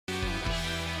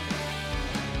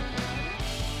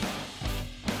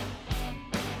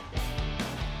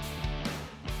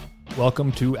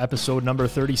Welcome to episode number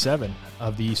 37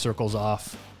 of the Circles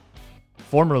Off,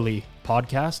 formerly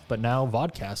podcast, but now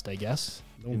vodcast, I guess.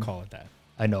 Don't call it that.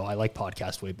 I know, I like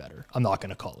podcast way better. I'm not going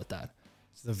to call it that.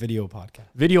 It's a video podcast.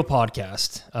 Video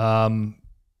podcast.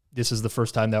 This is the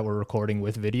first time that we're recording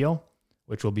with video,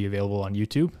 which will be available on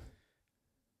YouTube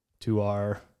to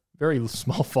our very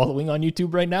small following on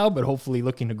YouTube right now, but hopefully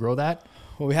looking to grow that.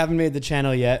 Well, we haven't made the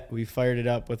channel yet. We fired it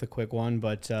up with a quick one,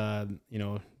 but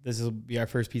this will be our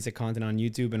first piece of content on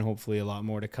YouTube, and hopefully a lot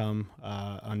more to come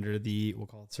under the, we'll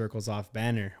call it Circles Off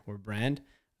banner or brand.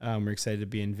 We're excited to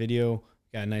be in video.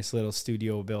 Got a nice little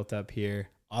studio built up here.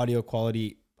 Audio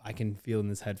quality, I can feel in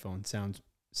this headphone, sounds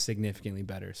significantly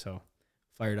better. So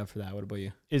fired up for that. What about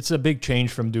you? It's a big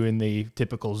change from doing the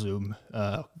typical Zoom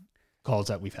calls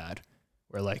that we've had,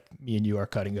 where like me and you are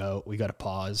cutting out. We got to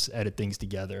pause, edit things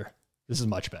together. This is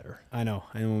much better. I know.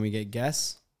 And when we get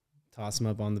guests, toss them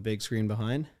up on the big screen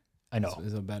behind. I know.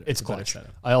 It's clutch. Better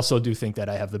setup. I also do think that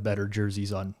I have the better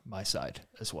jerseys on my side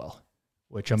as well,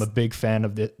 which I'm a big fan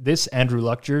of. This Andrew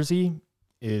Luck jersey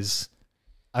is,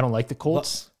 I don't like the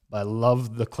Colts, but I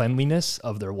love the cleanliness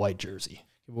of their white jersey.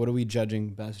 What are we judging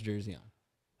best jersey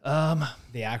on?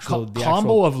 The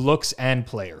combo of looks and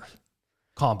player.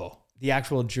 Combo. The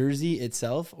actual jersey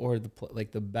itself, or the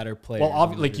better player?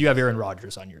 Well, like you have Aaron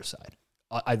Rodgers on your side.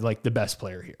 I like the best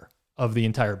player here of the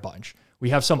entire bunch.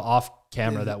 We have some off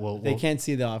camera that they can't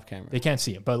see the off camera. They can't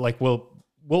see it, but like we'll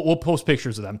post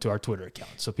pictures of them to our Twitter account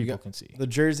so people can see the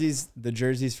jerseys. The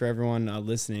jerseys for everyone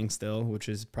listening still, which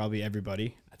is probably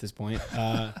everybody at this point.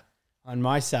 On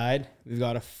my side, we've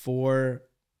got a 4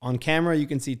 on camera. You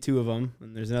can see 2 of them,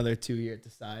 and there's another 2 here at the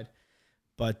side.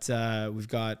 But we've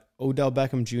got Odell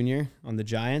Beckham Jr. on the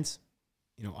Giants.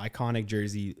 Iconic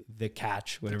jersey, the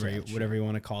catch, whatever you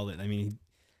want to call it. I mean,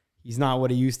 he's not what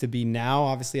he used to be now,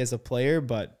 obviously, as a player,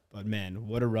 but man,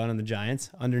 what a run on the Giants.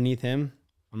 Underneath him,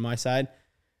 on my side,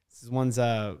 this one's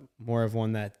more of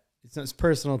one that it's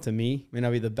personal to me. May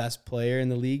not be the best player in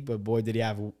the league, but boy, did he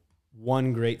have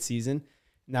one great season.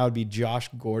 And that would be Josh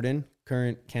Gordon,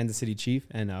 current Kansas City Chief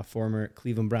and former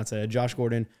Cleveland Browns. Josh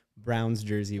Gordon, Browns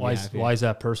jersey. Why is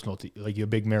that personal to you? Like, you a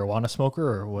big marijuana smoker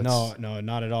or what's? No,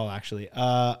 not at all, actually.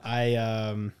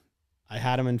 I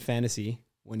had him in fantasy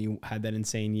when you had that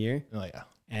insane year. Oh yeah.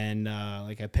 And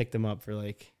I picked him up for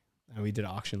we did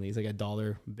auction leagues, like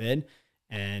 $1 bid,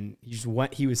 and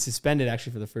he was suspended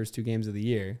actually for the first 2 games of the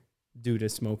year due to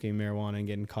smoking marijuana and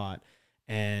getting caught,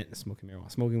 and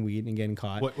smoking weed and getting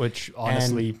caught. Which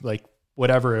honestly,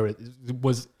 whatever it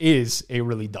is a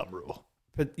really dumb rule.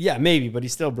 But yeah, maybe, but he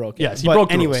still broke it. Yes, he broke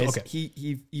the anyways, rules. Okay.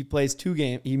 He plays 2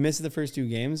 games. He misses the first 2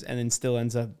 games and then still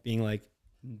ends up being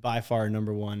by far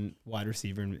number 1 wide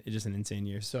receiver, and it's just an insane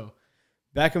year. So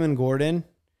Beckham and Gordon,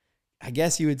 I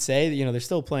guess you would say, they're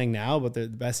still playing now, but the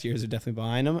best years are definitely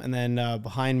behind them. And then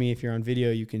behind me, if you're on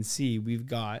video, you can see we've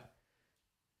got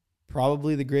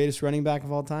probably the greatest running back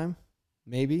of all time,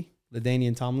 maybe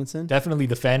LaDainian Tomlinson. Definitely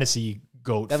the fantasy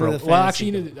goat. There's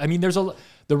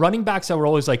the running backs that were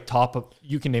always top.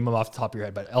 You can name them off the top of your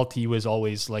head, but LT was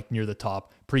always near the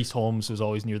top. Priest Holmes was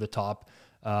always near the top.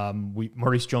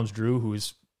 Maurice Jones-Drew, who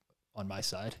is on my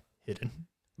side, hidden.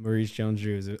 Maurice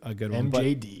Jones-Drew is a good one.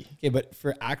 MJD. But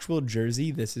for actual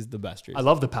jersey, this is the best jersey. I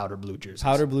love the powder blue jerseys.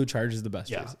 Powder blue Chargers is the best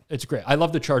jersey. It's great. I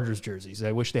love the Chargers jerseys.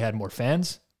 I wish they had more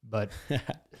fans, but.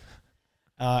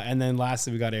 And then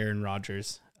lastly, we got Aaron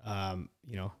Rodgers.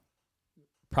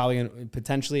 Probably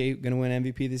potentially going to win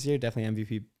MVP this year. Definitely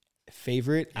MVP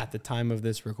favorite at the time of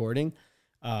this recording,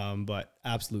 but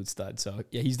absolute stud. So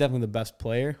yeah, he's definitely the best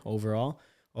player overall.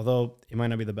 Although it might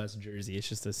not be the best jersey, it's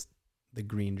just the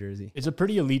green jersey. It's a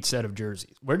pretty elite set of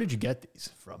jerseys. Where did you get these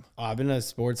from? I've been a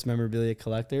sports memorabilia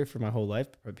collector for my whole life.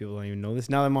 Probably people don't even know this.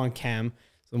 Now I'm on cam,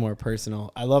 so more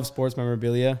personal. I love sports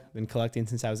memorabilia. Been collecting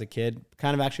since I was a kid.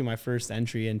 Kind of actually my first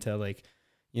entry into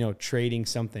trading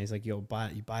something. It's you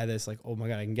buy this, oh my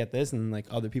God, I can get this. And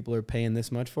other people are paying this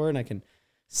much for it and I can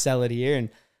sell it here. And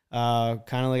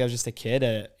kind of I was just a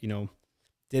kid,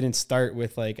 didn't start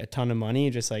with a ton of money,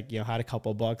 just had a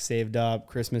couple bucks saved up,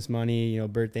 Christmas money,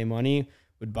 birthday money,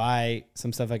 would buy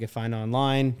some stuff I could find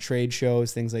online, trade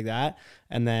shows, things like that.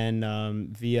 And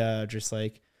then via just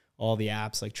all the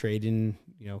apps trading,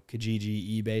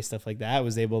 Kijiji, eBay, stuff like that, I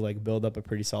was able to build up a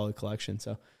pretty solid collection.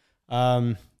 So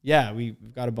yeah, we've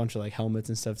got a bunch of helmets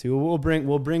and stuff too. We'll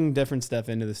bring different stuff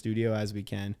into the studio as we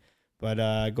can. But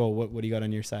what do you got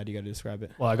on your side? You got to describe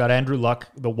it. Well, I got Andrew Luck,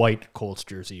 the white Colts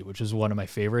jersey, which is one of my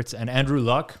favorites. And Andrew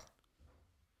Luck,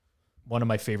 one of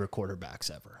my favorite quarterbacks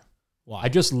ever. Why? I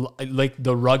just like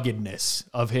the ruggedness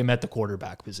of him at the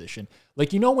quarterback position.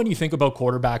 When you think about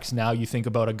quarterbacks now, you think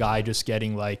about a guy just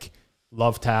getting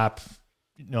love tap,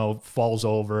 falls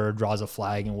over, draws a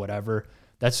flag and whatever.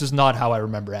 That's just not how I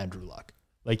remember Andrew Luck.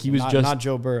 Like he was not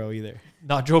Joe Burrow either.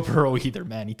 Not Joe Burrow either,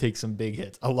 man. He takes some big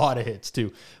hits, a lot of hits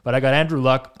too. But I got Andrew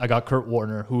Luck. I got Kurt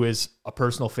Warner, who is a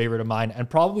personal favorite of mine and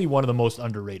probably one of the most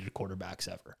underrated quarterbacks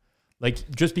ever. Like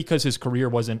just because his career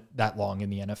wasn't that long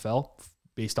in the NFL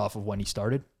based off of when he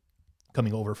started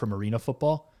coming over from arena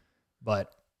football.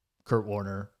 But Kurt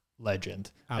Warner, legend.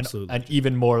 Absolutely. And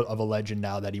even more of a legend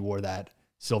now that he wore that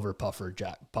silver puff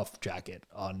jacket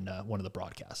on one of the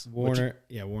broadcasts.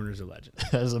 Warner's a legend.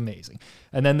 That's amazing.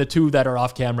 And then the two that are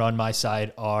off camera on my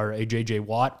side are a J.J.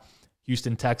 Watt,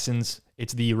 Houston Texans.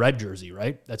 It's the red jersey,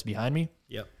 right? That's behind me?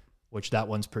 Yep. Which that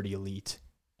one's pretty elite.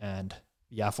 And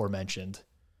the aforementioned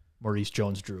Maurice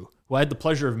Jones-Drew, who I had the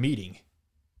pleasure of meeting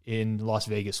in Las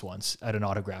Vegas once at an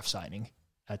autograph signing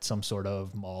at some sort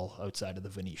of mall outside of the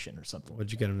Venetian or something.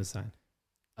 What'd you get him to sign?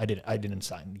 I didn't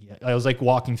sign. I was like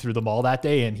walking through the mall that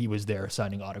day and he was there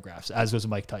signing autographs, as was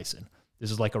Mike Tyson. This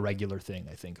is like a regular thing,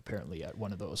 I think, apparently at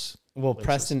one of those. Well, places.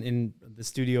 Preston, in the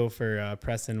studio for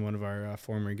Preston, one of our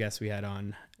former guests we had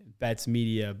on Bets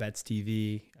Media, Bets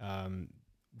TV,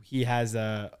 he has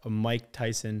a Mike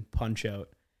Tyson punch out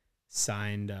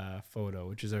signed photo,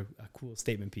 which is a cool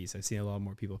statement piece. I've seen a lot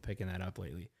more people picking that up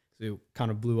lately. So it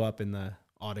kind of blew up in the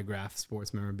autograph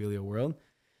sports memorabilia world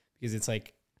because it's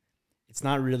like, it's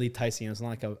not really Tyson. It's not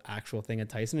like an actual thing of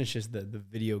Tyson. It's just the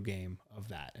video game of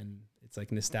that. And it's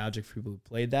like nostalgic for people who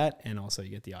played that. And also you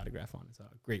get the autograph on it. It's a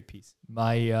great piece.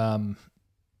 My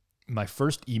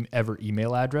first ever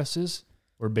email addresses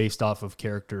were based off of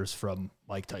characters from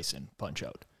Mike Tyson Punch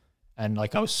Out. And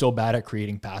like I was so bad at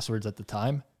creating passwords at the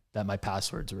time that my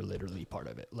passwords were literally part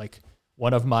of it. Like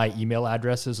one of my email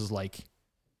addresses was like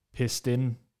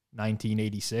Piston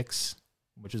 1986,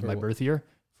 which is my birth year.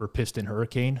 For Piston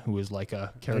Hurricane, who is like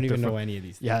a character. I don't even know any of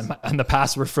these things. Yeah, and the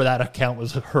password for that account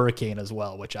was Hurricane as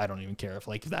well, which I don't even care if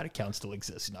that account still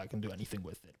exists. You know, I can do anything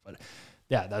with it. But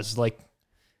yeah, that's like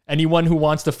anyone who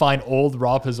wants to find old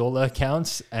Rob Pizzola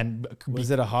accounts and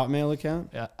was it a Hotmail account?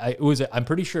 Yeah, I'm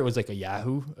pretty sure it was like a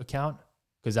Yahoo account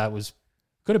because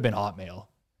could have been Hotmail.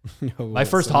 No, my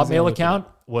first Hotmail account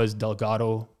was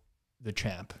Delgado the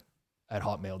Champ at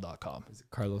hotmail.com. Is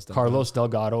it Carlos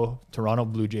Delgado, Toronto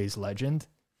Blue Jays legend.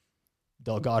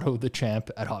 Delgado the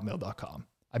Champ at hotmail.com.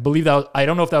 I believe that I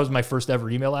don't know if that was my first ever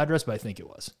email address, but I think it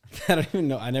was. I don't even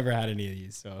know. I never had any of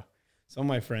these. So some of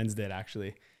my friends did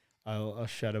actually. I'll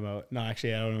shut him out. No,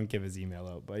 actually, I don't give his email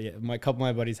out. But yeah, a couple of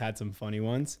my buddies had some funny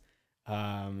ones.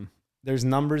 There's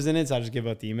numbers in it, so I'll just give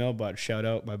out the email. But shout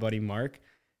out my buddy Mark.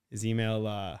 His email,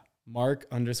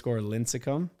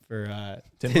 Mark_Lincecum for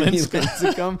Tim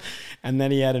Lincecum. And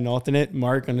then he had an alternate,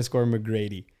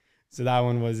 Mark_McGrady. So that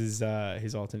one was his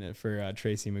alternate for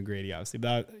Tracy McGrady, obviously.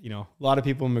 But, a lot of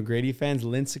people McGrady fans.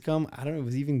 Lincecum, I don't know,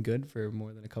 was even good for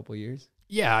more than a couple of years.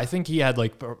 Yeah, I think he had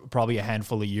like probably a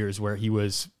handful of years where he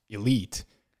was elite,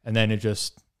 and then it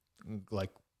just like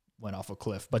went off a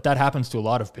cliff. But that happens to a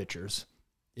lot of pitchers.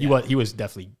 Yeah. He was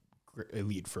definitely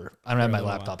elite for, I don't have my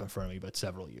laptop in front of me, but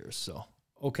several years. So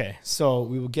okay, so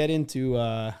we will get into,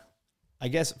 I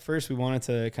guess first we wanted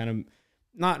to kind of,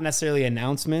 not necessarily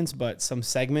announcements, but some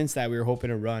segments that we were hoping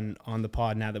to run on the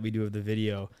pod now that we do have the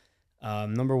video.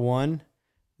 Number one,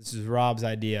 this is Rob's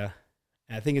idea,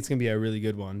 and I think it's going to be a really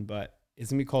good one, but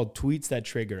it's going to be called Tweets That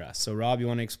Trigger Us. So Rob, you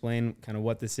want to explain kind of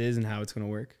what this is and how it's going to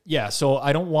work? Yeah, so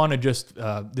I don't want to just,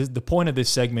 the point of this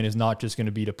segment is not just going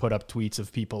to be to put up tweets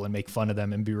of people and make fun of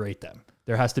them and berate them.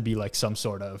 There has to be like some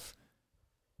sort of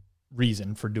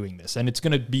reason for doing this. And it's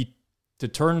going to be to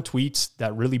turn tweets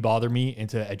that really bother me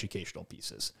into educational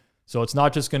pieces. So it's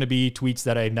not just going to be tweets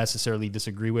that I necessarily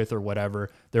disagree with or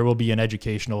whatever. There will be an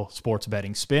educational sports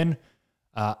betting spin.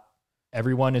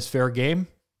 Everyone is fair game.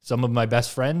 Some of my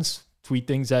best friends tweet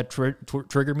things that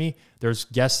trigger me. There's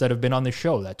guests that have been on the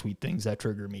show that tweet things that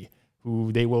trigger me,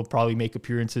 who they will probably make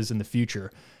appearances in the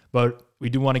future. But we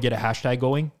do want to get a hashtag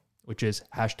going, which is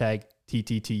hashtag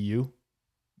TTTU.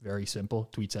 Very simple.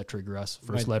 Tweets that trigger us.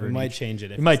 First letter. We might change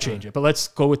it. We might change it, but let's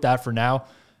go with that for now.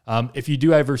 If you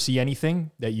do ever see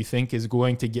anything that you think is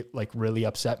going to get like really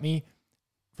upset me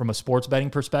from a sports betting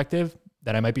perspective,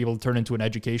 that I might be able to turn into an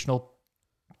educational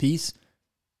piece,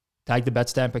 tag the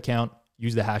BetStamp account,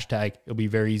 use the hashtag. It'll be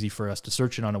very easy for us to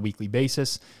search it on a weekly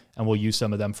basis, and we'll use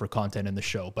some of them for content in the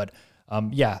show. But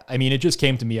yeah, I mean, it just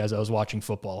came to me as I was watching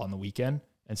football on the weekend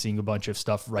and seeing a bunch of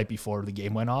stuff right before the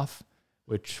game went off,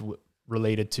 which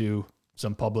related to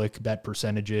some public bet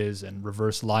percentages and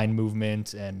reverse line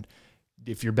movement, and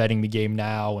if you're betting the game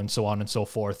now, and so on and so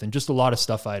forth, and just a lot of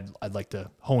stuff I'd like to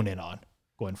hone in on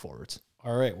going forwards.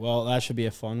 All right, well, that should be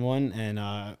a fun one, and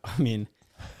I mean,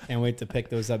 can't wait to pick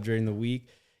those up during the week.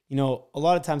 you know, a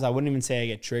lot of times I wouldn't even say I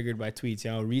get triggered by tweets.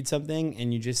 You know, I'll read something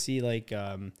and you just see like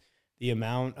the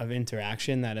amount of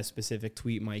interaction that a specific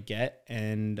tweet might get.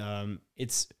 And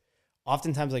it's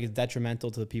oftentimes like it's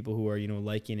detrimental to the people who are, you know,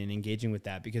 liking and engaging with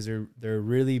that, because they're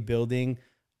really building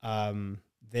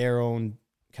their own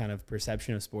kind of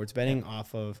perception of sports betting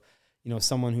off of, you know,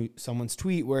 someone's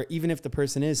tweet, where even if the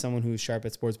person is someone who's sharp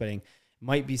at sports betting,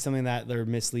 might be something that they're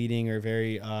misleading or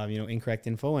very, you know, incorrect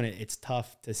info. And it's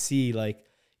tough to see like,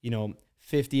 you know,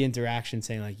 50 interactions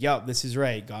saying like, yup, this is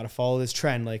right. Got to follow this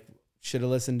trend. Like, should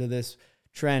have listened to this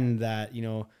trend that, you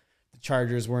know, the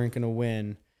Chargers weren't going to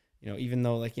win, you know, even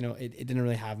though like, you know, it didn't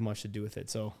really have much to do with it.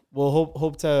 So we'll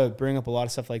hope to bring up a lot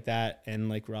of stuff like that. And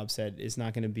like Rob said, it's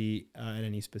not going to be at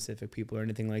any specific people or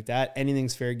anything like that.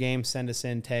 Anything's fair game. Send us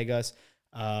in, tag us.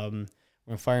 We're going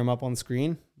to fire them up on the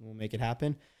screen. We'll make it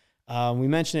happen. We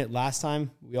mentioned it last time.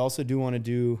 We also do want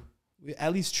to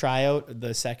at least try out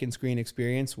the second screen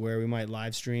experience, where we might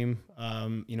live stream,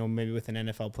 you know, maybe with an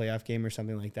NFL playoff game or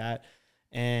something like that.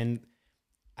 And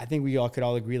I think we could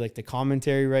all agree, like the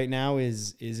commentary right now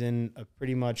is in a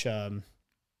pretty much a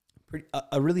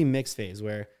really mixed phase,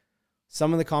 where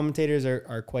some of the commentators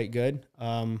are quite good.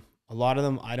 A lot of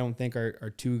them I don't think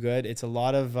are too good. It's a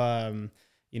lot of,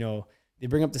 you know, they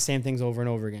bring up the same things over and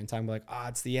over again, talking about like,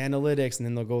 it's the analytics, and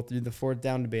then they'll go through the fourth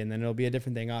down debate, and then it'll be a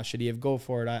different thing. Should he have go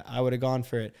for it? I would have gone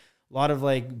for it. A lot of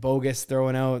like bogus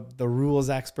throwing out. The rules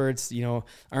experts, you know,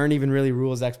 aren't even really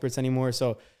rules experts anymore.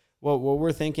 So what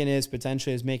we're thinking is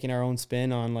potentially is making our own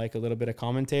spin on like a little bit of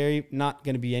commentary. Not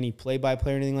going to be any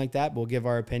play-by-play or anything like that, but we'll give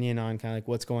our opinion on kind of like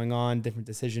what's going on, different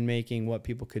decision-making, what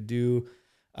people could do.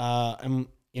 And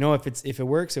you know, if it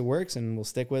works, it works, and we'll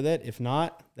stick with it. If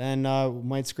not, then we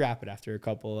might scrap it after a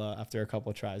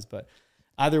couple tries. But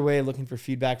either way, looking for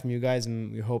feedback from you guys,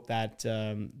 and we hope that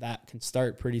that can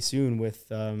start pretty soon with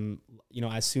you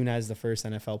know, as soon as the first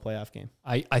NFL playoff game.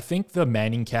 I think the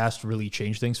Manning cast really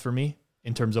changed things for me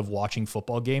in terms of watching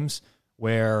football games,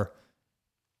 where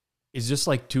it's just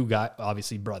like two guys,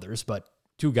 obviously brothers, but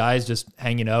two guys just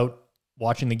hanging out,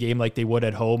 watching the game like they would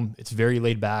at home. It's very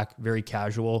laid back, very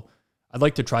casual. I'd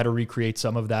like to try to recreate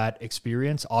some of that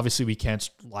experience. Obviously, we can't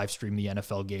live stream the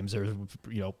NFL games. There's,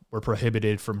 you know, we're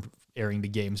prohibited from airing the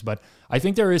games, but I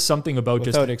think there is something about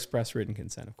without express written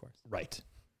consent, of course. Right.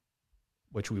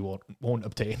 Which we won't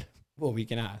obtain. Well, we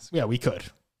can ask. Yeah, we could.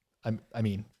 I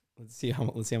mean, let's see how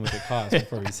much it costs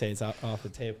before we say it's off the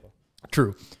table.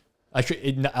 True. I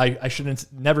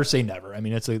shouldn't never say never. I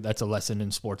mean, that's a lesson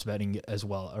in sports betting as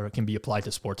well, or it can be applied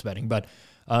to sports betting. But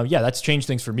yeah, that's changed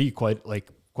things for me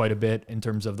quite a bit in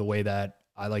terms of the way that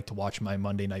I like to watch my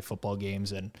Monday night football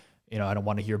games. And, you know, I don't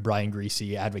want to hear Brian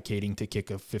Greasy advocating to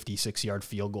kick a 56-yard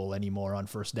field goal anymore on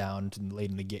first down and late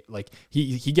in the game. Like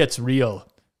he gets real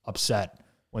upset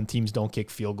when teams don't kick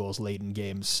field goals late in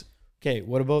games. Okay,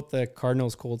 what about the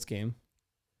Cardinals-Colts game?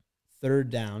 Third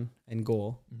down and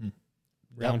goal. Mm-hmm.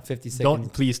 Round 56.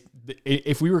 Don't, please.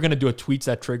 If we were going to do a tweets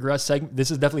that trigger us segment, this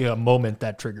is definitely a moment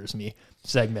that triggers me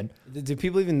segment. Do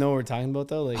people even know what we're talking about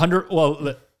though? Like,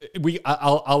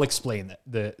 I'll explain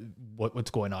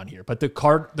what's going on here. But the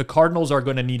Cardinals are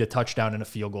going to need a touchdown and a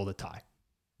field goal to tie.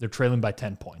 They're trailing by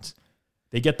 10 points.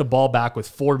 They get the ball back with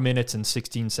 4 minutes and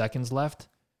 16 seconds left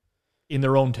in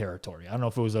their own territory. I don't know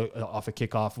if it was off a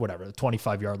kickoff, whatever, the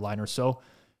 25-yard line or so.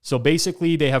 So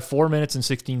basically, they have 4 minutes and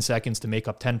 16 seconds to make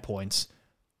up 10 points,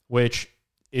 which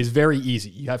is very easy.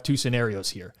 You have two scenarios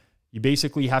here. You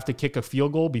basically have to kick a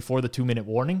field goal before the 2-minute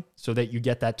warning so that you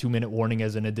get that 2-minute warning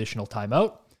as an additional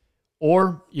timeout,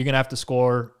 or you're going to have to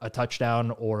score a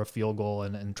touchdown or a field goal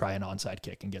and try an onside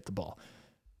kick and get the ball.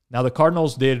 Now, the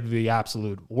Cardinals did the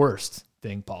absolute worst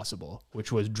thing possible,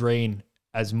 which was drain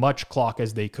as much clock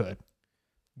as they could,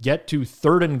 get to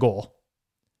 3rd and goal,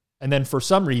 and then for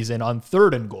some reason on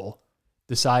 3rd and goal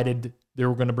decided they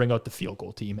were going to bring out the field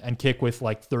goal team and kick with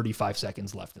like 35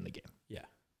 seconds left in the game. Yeah.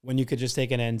 When you could just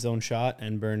take an end zone shot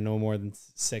and burn no more than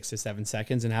 6 to 7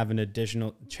 seconds and have an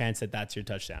additional chance that that's your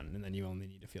touchdown, and then you only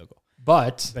need a field goal.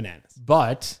 But bananas.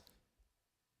 But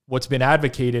what's been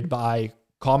advocated by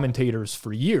commentators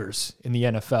for years in the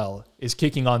NFL is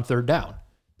kicking on 3rd down,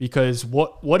 because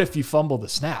what if you fumble the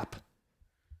snap?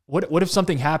 What if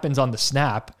something happens on the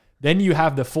snap? Then you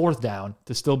have the 4th down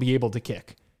to still be able to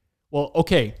kick. Well,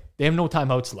 okay, they have no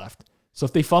timeouts left. So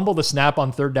if they fumble the snap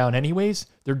on 3rd down anyways,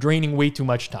 they're draining way too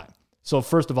much time. So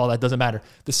first of all, that doesn't matter.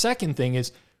 The second thing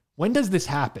is, when does this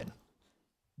happen?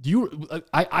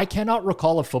 I cannot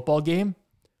recall a football game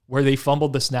where they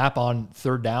fumbled the snap on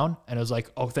 3rd down and it was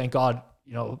like, oh, thank God,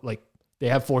 you know, like they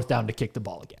have 4th down to kick the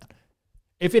ball again.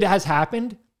 If it has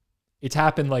happened, it's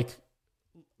happened like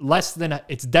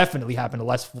it's definitely happened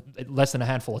less than a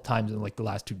handful of times in like the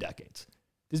last 2 decades.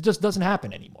 This just doesn't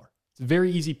happen anymore. It's a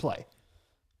very easy play.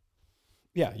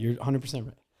 Yeah, you're 100%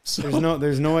 right. So,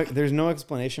 There's no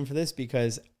explanation for this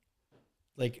because,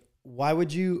 like, why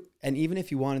would you? And even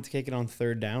if you wanted to kick it on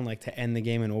third down, like to end the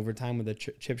game in overtime with a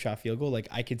chip shot field goal, like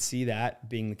I could see that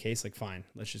being the case. Like, fine,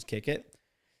 let's just kick it.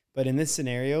 But in this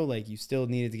scenario, like you still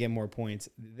needed to get more points.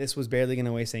 This was barely going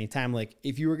to waste any time. Like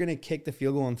if you were going to kick the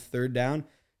field goal on third down,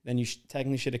 then you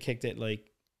technically should have kicked it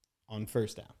like on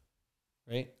first down,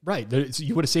 right? Right.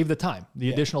 You would have saved the time,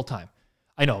 additional time.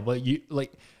 I know, but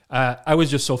I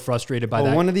was just so frustrated by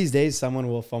that. One of these days, someone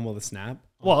will fumble the snap.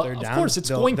 Well, of course, it's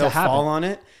going to happen. They'll fall on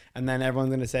it, and then everyone's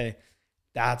going to say,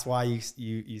 that's why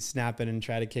you snap it and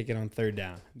try to kick it on third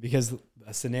down, because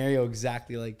a scenario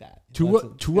exactly like that.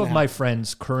 Two of my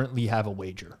friends currently have a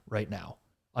wager right now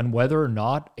on whether or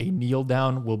not a kneel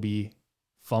down will be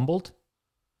fumbled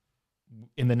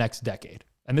in the next decade.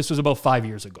 And this was about 5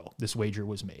 years ago. This wager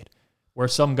was made where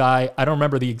some guy, I don't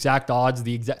remember the exact odds,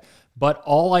 but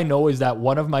all I know is that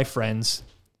one of my friends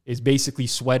is basically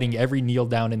sweating every kneel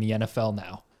down in the NFL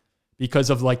now because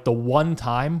of like the one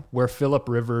time where Phillip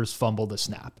Rivers fumbled a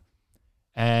snap.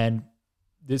 And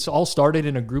this all started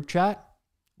in a group chat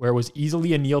where it was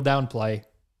easily a kneel down play.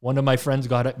 One of my friends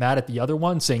got mad at the other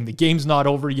one saying the game's not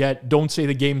over yet. Don't say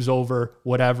the game's over,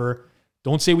 whatever.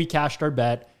 Don't say we cashed our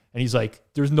bet. And he's like,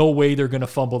 there's no way they're going to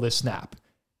fumble this snap.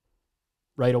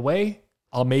 Right away,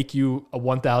 I'll make you a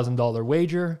 $1,000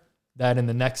 wager that in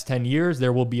the next 10 years,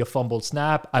 there will be a fumbled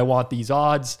snap. I want these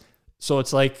odds. So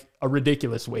it's like a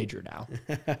ridiculous wager now.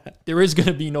 There is going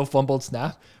to be no fumbled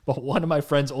snap, but one of my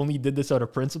friends only did this out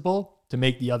of principle to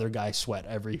make the other guy sweat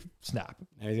every snap.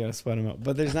 Now he's got to sweat him out.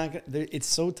 But it's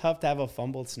so tough to have a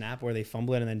fumbled snap where they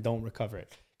fumble it and then don't recover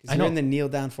it. Because you're in the kneel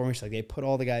down formation. Like they put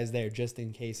all the guys there just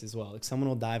in case as well. Like someone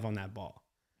will dive on that ball.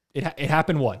 It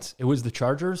happened once. It was the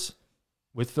Chargers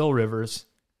with Phil Rivers.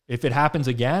 If it happens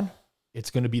again, it's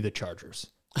going to be the Chargers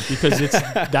because it's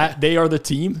that they are the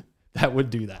team that would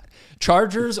do that.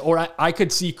 Chargers, or I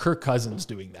could see Kirk Cousins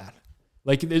doing that.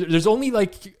 Like there's only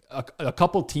like a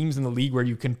couple teams in the league where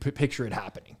you can picture it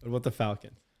happening. What about the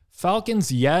Falcons?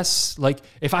 Falcons, yes. Like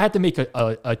if I had to make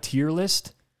a tier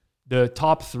list, the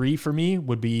top 3 for me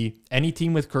would be any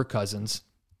team with Kirk Cousins,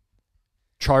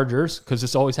 Chargers, because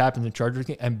this always happens in Chargers,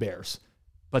 and Bears.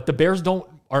 But the Bears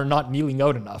are not kneeling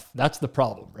out enough. That's the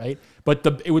problem, right? But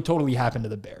it would totally happen to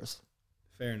the Bears.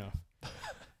 Fair enough.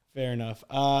 Fair enough.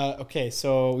 Okay,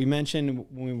 so we mentioned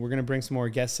we're going to bring some more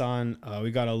guests on.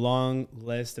 We got a long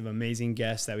list of amazing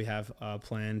guests that we have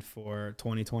planned for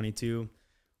 2022.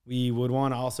 We would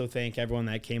want to also thank everyone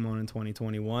that came on in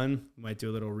 2021. We might do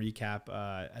a little recap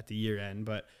at the year end.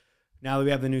 But now that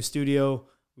we have the new studio,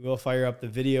 we will fire up the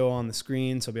video on the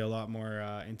screen, so it'll be a lot more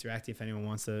interactive if anyone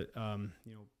wants to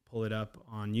pull it up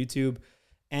on YouTube.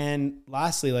 And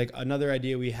lastly, like another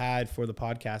idea we had for the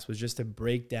podcast was just to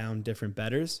break down different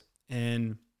bettors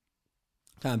and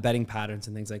kind of betting patterns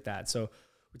and things like that. So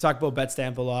we talk about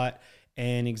BetStamp a lot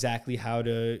and exactly how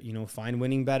to, find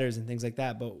winning bettors and things like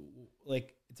that. But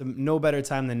like it's no better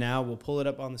time than now. We'll pull it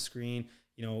up on the screen.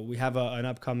 We have an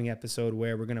upcoming episode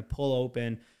where we're going to pull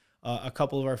open a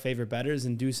couple of our favorite bettors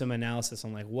and do some analysis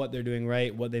on like what they're doing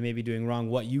right, what they may be doing wrong,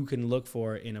 what you can look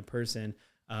for in a person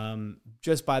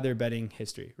just by their betting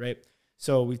history, right?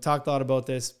 So we've talked a lot about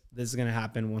this. This is going to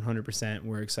happen 100%.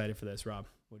 We're excited for this. Rob,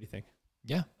 what do you think?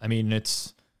 Yeah, I mean,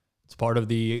 it's part of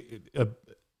the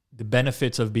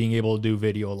benefits of being able to do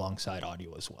video alongside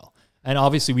audio as well. And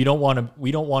obviously, we don't want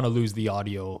to lose the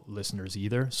audio listeners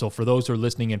either. So for those who are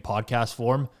listening in podcast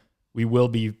form, we will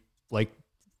be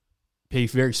pay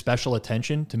very special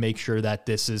attention to make sure that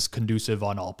this is conducive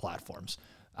on all platforms.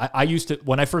 I used to,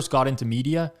 when I first got into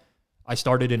media, I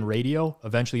started in radio.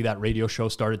 Eventually that radio show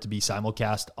started to be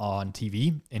simulcast on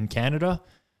TV in Canada,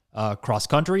 cross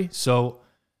country. So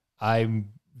I'm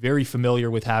very familiar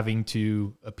with having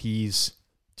to appease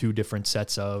 2 different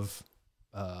sets of,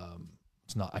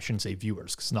 I shouldn't say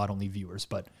viewers, because it's not only viewers,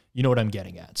 but you know what I'm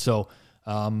getting at. So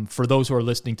for those who are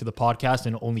listening to the podcast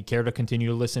and only care to continue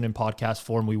to listen in podcast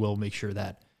form, we will make sure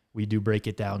that we do break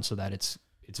it down so that it's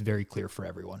very clear for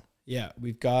everyone. Yeah,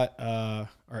 we've got our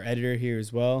editor here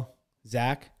as well,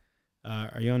 Zach.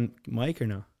 Are you on mic or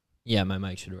no? Yeah, my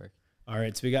mic should work. All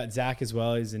right, so we got Zach as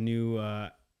well. He's a new,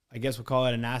 I guess we'll call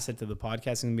it an asset to the podcast.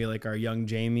 It's going to be like our young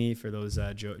Jamie for those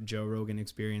Joe Rogan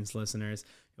Experience listeners.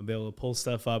 You'll be able to pull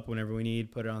stuff up whenever we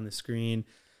need, put it on the screen.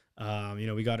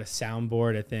 We got a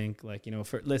soundboard, I think,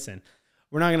 listen,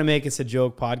 we're not going to make this a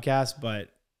joke podcast, but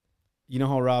you know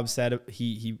how Rob said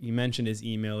he mentioned his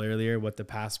email earlier, what the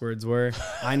passwords were.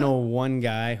 I know one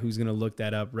guy who's gonna look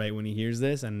that up right when he hears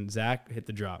this. And Zach, hit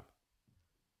the drop.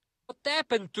 What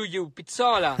happened to you,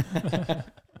 Pizzola?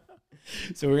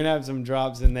 So we're gonna have some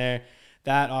drops in there.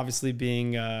 That obviously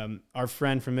being our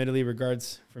friend from Italy.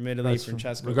 Regards from Italy,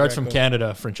 Francesco. Regards from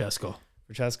Canada, Francesco.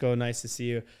 Francesco, nice to see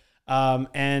you.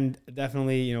 And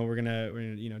definitely, you know, we're gonna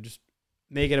you know, just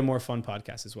make it a more fun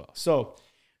podcast as well. So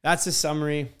that's the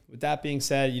summary. With that being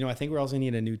said, you know, I think we're also gonna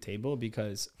need a new table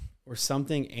or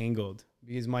something angled,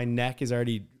 because my neck is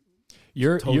already.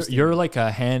 You're like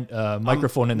a hand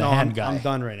microphone in the hand guy. I'm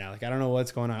done right now. Like, I don't know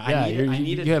what's going on. Yeah,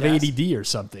 you have ADD or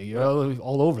something. You're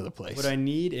all over the place. What I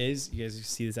need is, you guys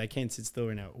see this, I can't sit still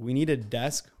right now. We need a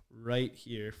desk right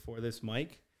here for this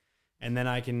mic, and then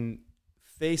I can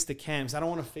face the cam. So I don't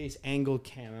want to face angled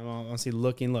cam. I want to see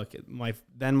looking. Look, my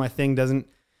thing doesn't.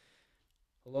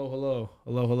 Hello.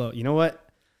 You know what?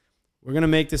 We're gonna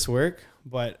make this work,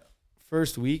 but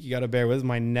first week, you got to bear with.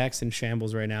 My neck's in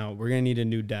shambles right now. We're going to need a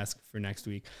new desk for next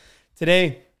week.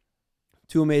 Today,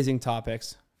 2 amazing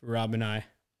topics for Rob and I.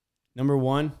 Number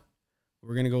 1,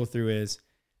 we're going to go through is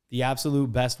the absolute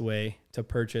best way to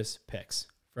purchase picks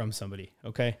from somebody.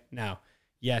 Okay? Now,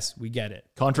 yes, we get it.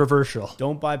 Controversial.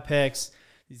 Don't buy picks.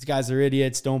 These guys are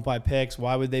idiots. Don't buy picks.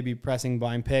 Why would they be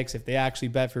buying picks? If they actually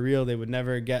bet for real, they would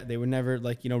never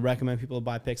like, you know, recommend people to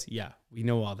buy picks. Yeah, we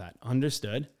know all that.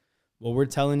 Understood. What we're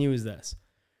telling you is this.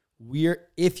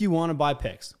 If you want to buy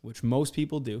picks, which most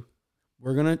people do,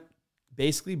 we're going to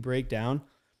basically break down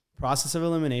process of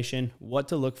elimination, what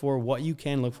to look for, what you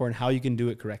can look for, and how you can do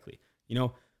it correctly. You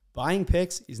know, buying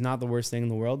picks is not the worst thing in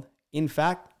the world. In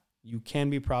fact, you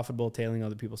can be profitable tailing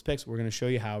other people's picks. We're going to show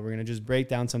you how. We're going to just break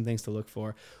down some things to look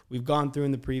for. We've gone through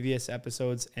in the previous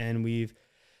episodes, and we've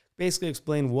basically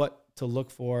explained what to look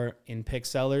for in pick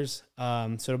sellers.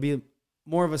 So it'll be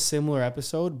more of a similar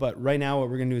episode, but right now what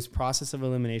we're going to do is process of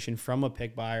elimination from a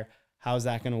pick buyer. How's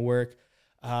that going to work?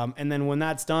 And then when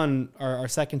that's done, our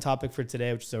second topic for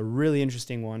today, which is a really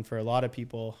interesting one for a lot of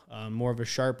people, more of a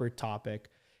sharper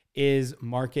topic, is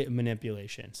market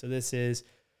manipulation. So this is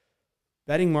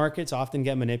betting markets often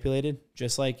get manipulated,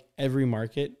 just like every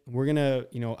market. We're going to,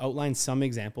 you know, outline some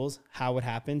examples, how it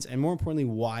happens, and more importantly,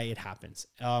 why it happens.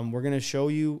 We're going to show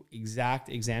you exact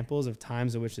examples of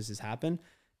times in which this has happened.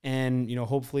 And, you know,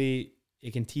 hopefully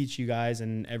it can teach you guys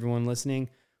and everyone listening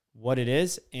what it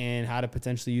is and how to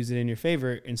potentially use it in your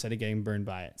favor instead of getting burned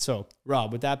by it. So,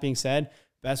 Rob, with that being said,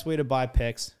 best way to buy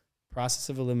picks, process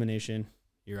of elimination,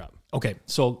 you're up. Okay,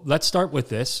 so let's start with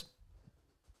this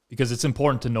because it's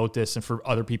important to note this, and for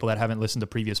other people that haven't listened to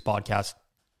previous podcasts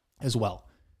as well.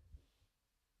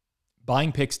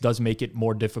 Buying picks does make it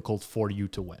more difficult for you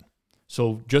to win.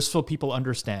 So just so people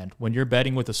understand, when you're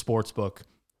betting with a sports book,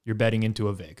 you're betting into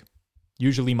a VIG,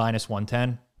 usually minus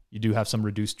 110. You do have some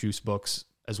reduced juice books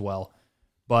as well,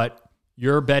 but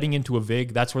you're betting into a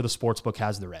VIG. That's where the sports book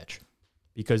has their edge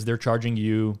because they're charging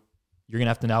you. You're going to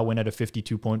have to now win at a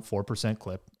 52.4%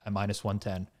 clip at minus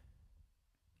 110.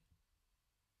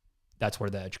 That's where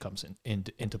the edge comes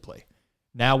into play.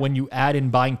 Now, when you add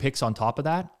in buying picks on top of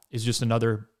that, is just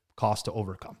another cost to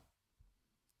overcome.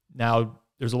 Now,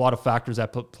 there's a lot of factors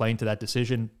that play into that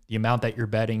decision, the amount that you're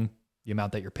betting, the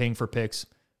amount that you're paying for picks,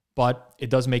 but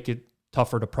it does make it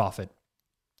tougher to profit.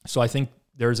 So I think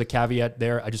there's a caveat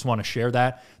there. I just want to share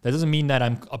that. That doesn't mean that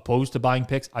I'm opposed to buying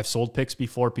picks. I've sold picks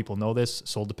before. People know this.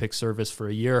 Sold the pick service for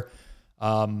a year.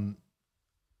 But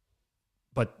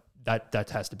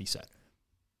that has to be said.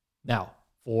 Now,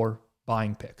 for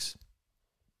buying picks.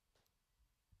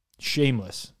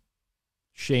 Shameless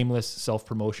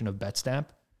self-promotion of BetStamp.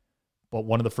 But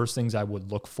one of the first things I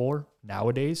would look for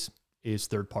nowadays is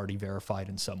third-party verified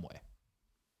in some way.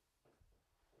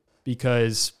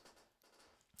 Because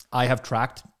I have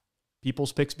tracked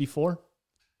people's picks before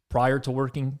prior to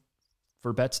working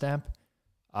for BetStamp.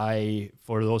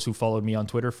 For those who followed me on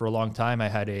Twitter for a long time, I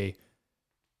had a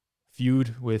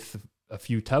feud with a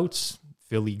few touts,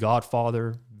 Philly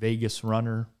Godfather, Vegas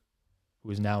Runner, who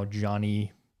is now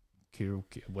Yanni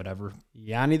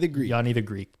the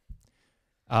Greek,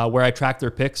 where I tracked their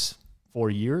picks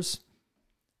for years,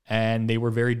 and they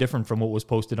were very different from what was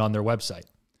posted on their website.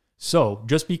 So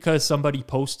just because somebody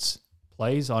posts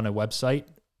plays on a website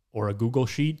or a Google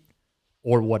Sheet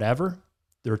or whatever,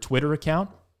 their Twitter account,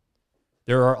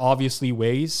 there are obviously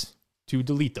ways to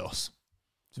delete those.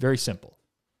 It's very simple.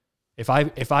 If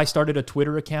I started a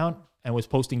Twitter account and was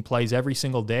posting plays every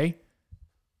single day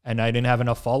and I didn't have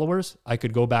enough followers, I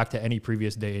could go back to any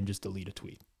previous day and just delete a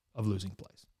tweet of losing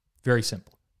plays. Very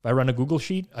simple. If I run a Google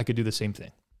Sheet, I could do the same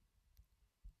thing.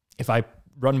 If I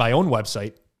run my own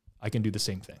website, I can do the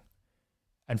same thing.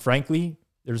 And frankly,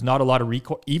 there's not a lot of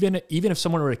recourse. Even if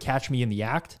someone were to catch me in the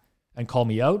act and call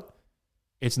me out,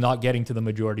 it's not getting to the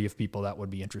majority of people that would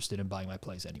be interested in buying my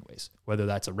plays anyways, whether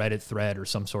that's a Reddit thread or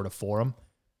some sort of forum.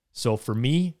 So for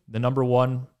me, the number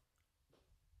one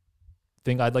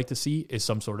thing I'd like to see is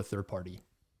some sort of third-party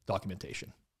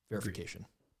documentation, verification.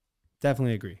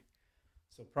 Definitely agree.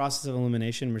 So process of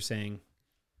elimination, we're saying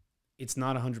it's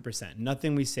not 100%.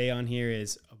 Nothing we say on here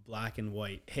is a black and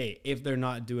white. Hey, if they're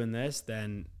not doing this,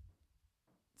 then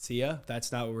see ya.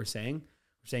 That's not what we're saying.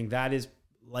 We're saying that is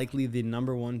likely the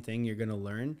number one thing you're going to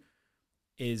learn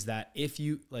is that if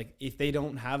they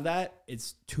don't have that,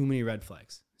 it's too many red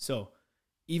flags. So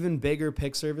even bigger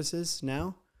pick services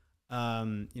now,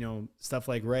 stuff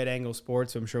like Right Angle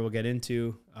Sports, I'm sure we'll get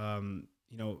into,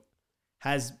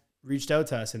 has reached out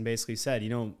to us and basically said,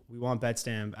 we want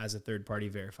Betstamp as a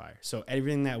third-party verifier. So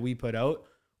everything that we put out,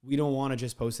 we don't want to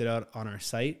just post it out on our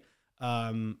site.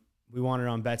 We want it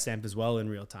on Betstamp as well in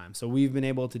real time. So we've been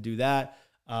able to do that.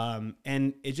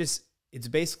 And it's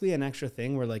basically an extra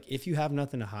thing where like, if you have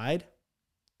nothing to hide,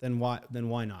 then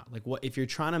why not? Like if you're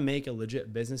trying to make a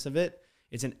legit business of it,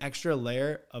 it's an extra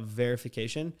layer of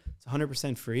verification. It's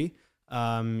 100% free.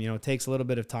 It takes a little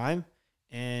bit of time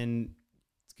and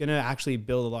it's going to actually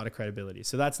build a lot of credibility.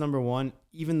 So that's number one.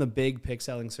 Even the big pick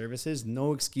selling services,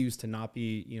 no excuse to not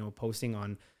be, posting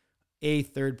on a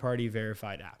third-party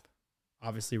verified app.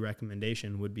 Obviously,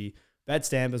 recommendation would be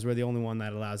Betstamp, as we're the only one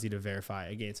that allows you to verify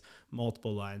against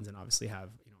multiple lines and obviously have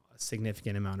a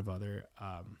significant amount of other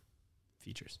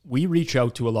features. We reach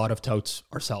out to a lot of touts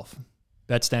ourselves.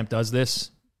 Betstamp does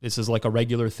this. This is like a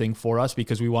regular thing for us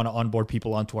because we want to onboard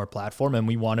people onto our platform and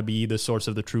we want to be the source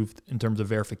of the truth in terms of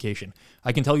verification.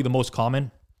 I can tell you the most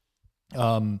common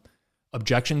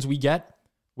objections we get,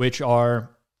 which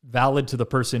are valid to the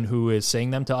person who is saying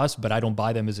them to us, but I don't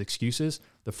buy them as excuses.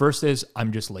 The first is,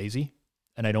 I'm just lazy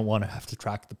and I don't want to have to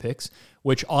track the picks,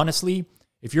 which honestly,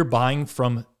 if you're buying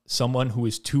from someone who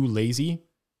is too lazy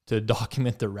to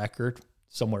document the record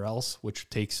somewhere else, which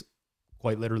takes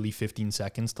quite literally 15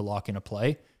 seconds to lock in a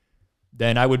play,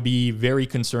 then I would be very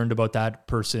concerned about that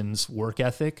person's work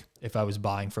ethic if I was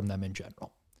buying from them in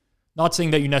general. Not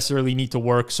saying that you necessarily need to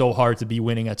work so hard to be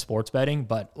winning at sports betting,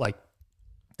 but like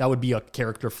that would be a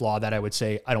character flaw that I would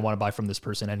say I don't want to buy from this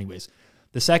person anyways.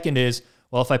 The second is,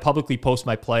 well, if I publicly post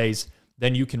my plays,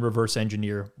 then you can reverse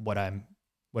engineer what I'm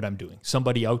doing.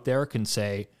 Somebody out there can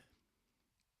say,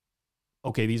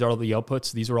 okay, these are all the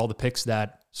outputs. These are all the picks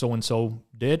that so-and-so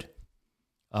did.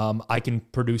 I can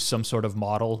produce some sort of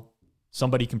model.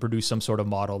 Somebody can produce some sort of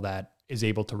model that is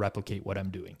able to replicate what I'm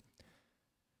doing.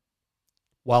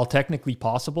 While technically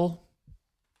possible,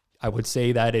 I would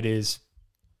say that it is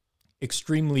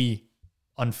extremely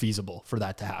unfeasible for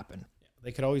that to happen.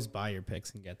 They could always buy your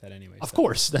picks and get that anyway. Of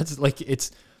course, that's like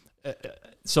it's.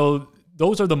 So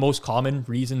those are the most common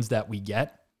reasons that we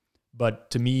get, but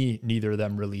to me, neither of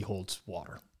them really holds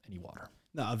any water.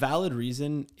 No, a valid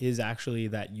reason is actually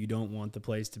that you don't want the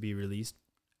plays to be released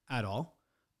at all.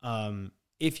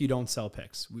 If you don't sell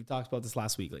picks, we talked about this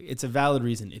last week. Like, it's a valid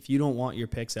reason. If you don't want your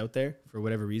picks out there for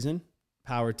whatever reason,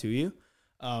 power to you.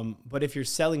 But if you're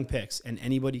selling picks and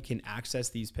anybody can access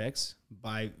these picks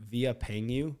via paying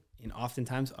you in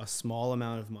oftentimes a small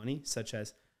amount of money, such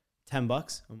as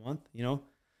 $10 a month,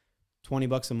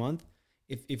 $20 a month.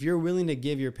 If you're willing to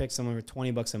give your pick someone for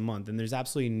 $20 a month, then there's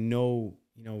absolutely no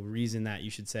reason that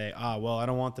you should say, well, I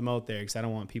don't want them out there because I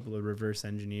don't want people to reverse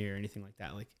engineer or anything like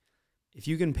that. Like, if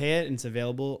you can pay it and it's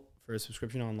available for a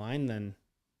subscription online, then,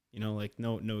 no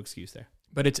excuse there.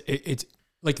 But it's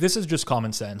like, this is just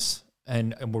common sense.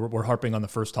 And we're harping on the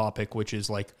first topic, which is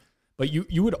like, but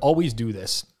you would always do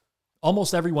this.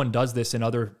 Almost everyone does this in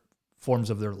other forms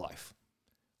of their life.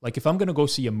 Like if I'm going to go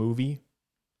see a movie,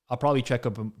 I'll probably check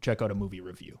out a movie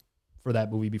review for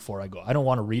that movie before I go. I don't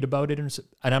want to read about it. And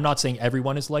I'm not saying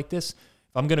everyone is like this.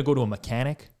 If I'm going to go to a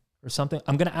mechanic or something,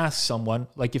 I'm going to ask someone,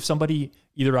 like if somebody,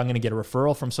 either I'm going to get a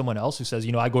referral from someone else who says,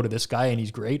 I go to this guy and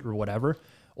he's great or whatever,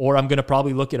 or I'm going to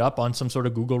probably look it up on some sort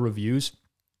of Google reviews.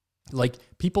 Like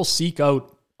people seek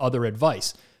out other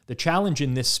advice. The challenge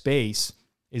in this space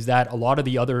is that a lot of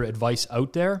the other advice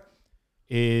out there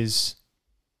is,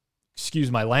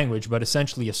 excuse my language, but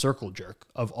essentially a circle jerk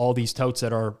of all these touts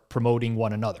that are promoting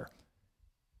one another.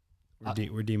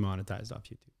 We're demonetized off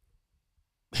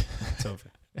YouTube. It's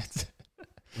over.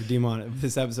 We're demonetized.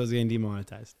 This episode's getting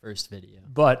demonetized. First video.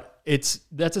 But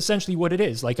that's essentially what it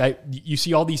is. Like you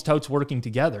see all these touts working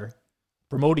together,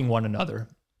 promoting one another.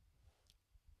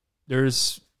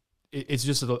 It's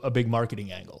just a big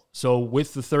marketing angle. So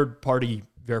with the third party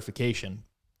verification,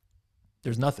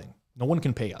 there's nothing. No one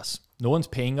can pay us. No one's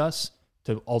paying us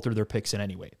to alter their picks in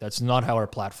any way. That's not how our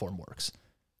platform works.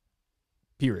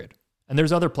 Period. And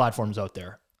there's other platforms out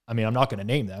there. I mean, I'm not going to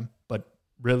name them, but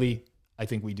really, I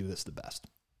think we do this the best.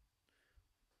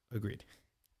 Agreed.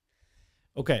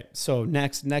 Okay, so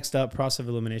next up, process of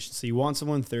elimination. So you want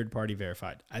someone third-party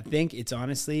verified. I think it's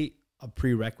honestly a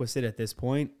prerequisite at this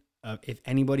point. If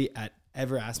anybody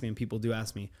ever asks me, and people do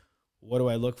ask me, what do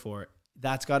I look for?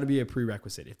 That's got to be a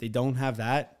prerequisite. If they don't have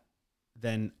that,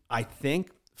 then I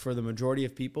think for the majority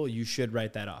of people, you should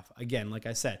write that off. Again, like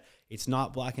I said, it's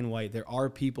not black and white. There are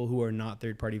people who are not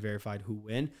third-party verified who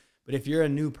win. But if you're a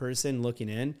new person looking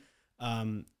in,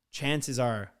 chances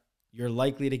are you're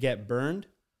likely to get burned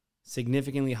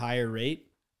significantly higher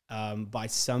rate by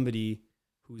somebody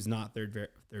who's not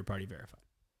third-party verified.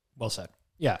 Well said.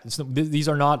 Yeah, these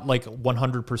are not like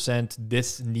 100%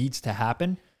 this needs to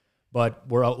happen, but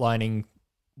we're outlining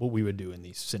what we would do in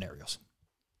these scenarios.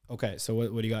 Okay, so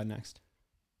what do you got next?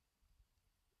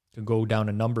 To go down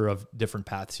a number of different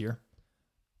paths here.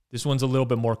 This one's a little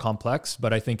bit more complex,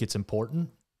 but I think it's important.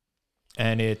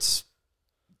 And it's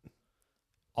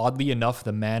oddly enough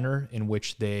the manner in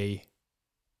which they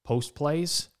post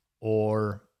plays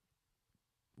or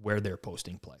where they're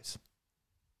posting plays.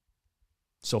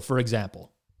 So for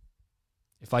example,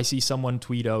 if I see someone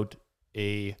tweet out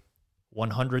a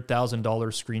 $100,000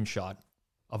 screenshot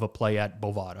of a play at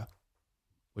Bovada,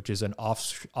 which is an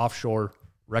offshore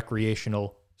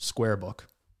recreational square book,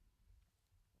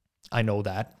 I know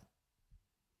that,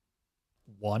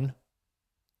 one,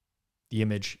 the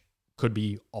image could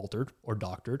be altered or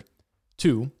doctored.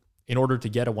 Two, in order to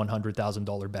get a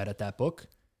 $100,000 bet at that book,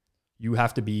 you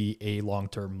have to be a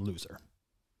long-term loser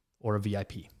or a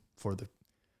VIP for the.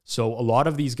 So a lot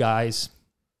of these guys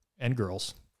and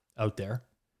girls out there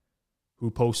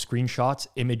who post screenshots,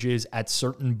 images at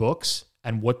certain books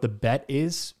and what the bet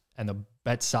is and the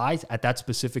bet size at that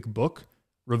specific book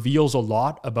reveals a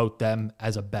lot about them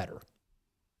as a bettor.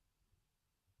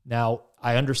 Now,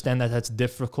 I understand that that's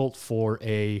difficult for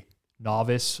a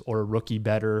novice or a rookie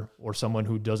bettor or someone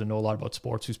who doesn't know a lot about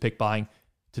sports, who's pick buying,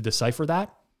 to decipher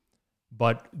that.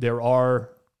 But there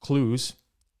are clues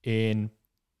in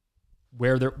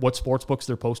what sports books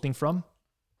they're posting from,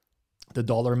 the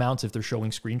dollar amounts if they're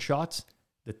showing screenshots,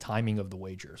 the timing of the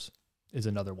wagers is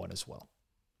another one as well.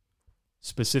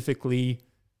 Specifically,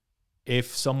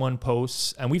 if someone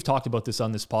posts, and we've talked about this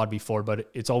on this pod before, but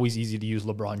it's always easy to use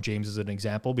LeBron James as an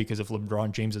example, because if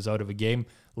LeBron James is out of a game,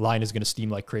 line is going to steam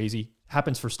like crazy.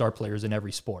 Happens for star players in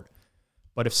every sport.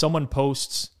 But if someone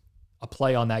posts a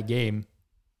play on that game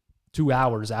 2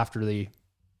 hours after the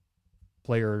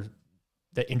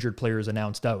injured player is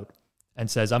announced out and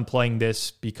says, I'm playing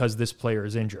this because this player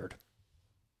is injured,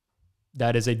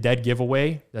 that is a dead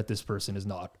giveaway that this person is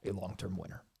not a long-term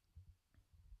winner.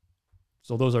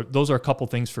 So those are a couple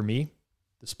things for me.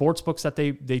 The sports books that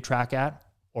they track at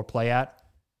or play at,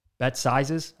 bet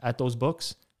sizes at those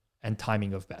books, and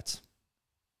timing of bets.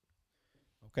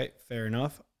 Okay, fair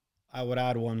enough. I would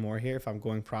add one more here if I'm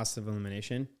going process of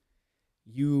elimination.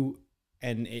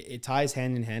 It ties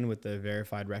hand in hand with the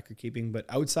verified record keeping, but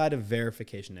outside of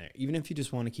verification there, even if you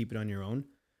just want to keep it on your own,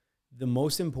 the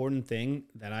most important thing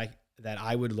that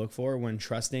I would look for when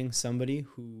trusting somebody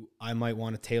who I might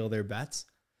want to tail their bets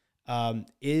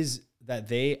is that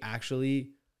they actually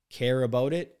care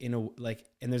about it and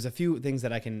there's a few things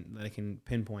that I can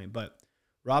pinpoint, but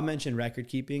Rob mentioned record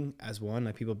keeping as one,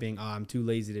 like people being, I'm too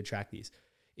lazy to track these.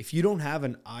 If you don't have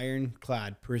an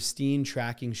ironclad, pristine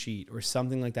tracking sheet or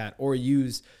something like that, or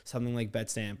use something like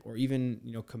Betstamp or even,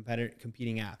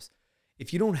 competing apps,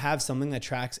 if you don't have something that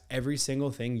tracks every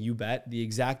single thing you bet, the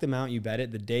exact amount you bet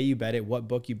it, the day you bet it, what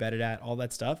book you bet it at, all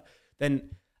that stuff, then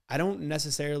I don't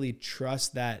necessarily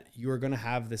trust that you're going to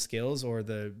have the skills or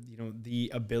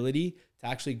the ability to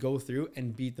actually go through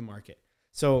and beat the market.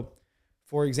 So,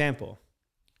 for example,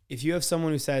 if you have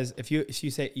someone who says, if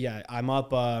you say, yeah, I'm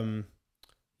up, I'm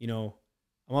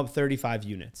up 35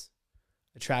 units.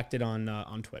 I tracked it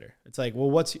on Twitter. It's like, well,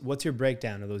 what's your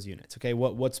breakdown of those units? Okay,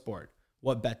 what sport,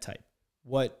 what bet type,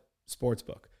 what sports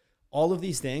book? All of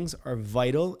these things are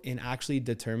vital in actually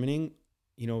determining,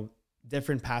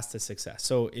 different paths to success.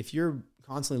 So if you're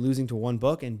constantly losing to one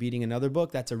book and beating another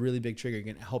book, that's a really big trigger.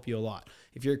 Going to help you a lot.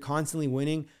 If you're constantly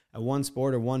winning at one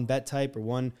sport or one bet type or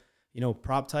one,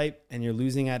 prop type, and you're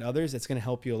losing at others, it's going to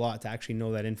help you a lot to actually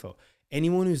know that info.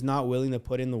 Anyone who's not willing to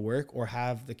put in the work or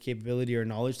have the capability or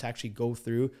knowledge to actually go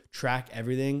through, track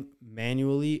everything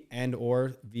manually and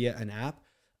or via an app,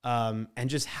 and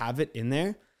just have it in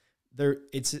there,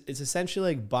 it's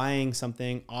essentially like buying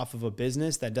something off of a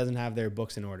business that doesn't have their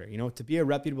books in order. To be a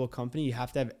reputable company, you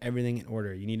have to have everything in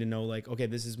order. You need to know, like, okay,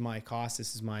 this is my cost,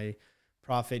 this is my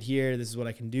profit here. This is what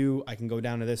I can do. I can go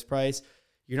down to this price.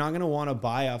 You're not going to want to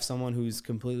buy off someone who's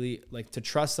completely like to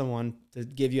trust someone to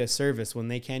give you a service when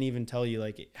they can't even tell you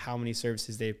like how many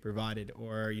services they've provided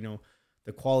or, you know,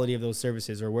 the quality of those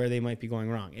services or where they might be going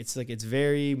wrong. It's like, it's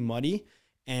very muddy.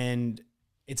 And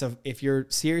if you're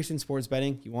serious in sports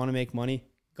betting, you want to make money,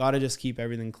 got to just keep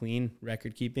everything clean.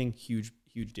 Record keeping, huge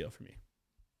deal for me.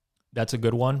 That's a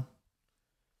good one.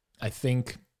 I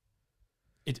think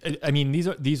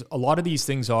a lot of these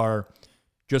things are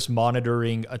just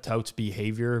monitoring a tout's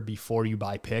behavior before you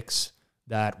buy picks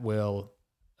that will,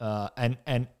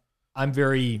 and I'm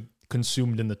very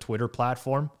consumed in the Twitter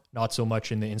platform, not so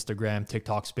much in the Instagram,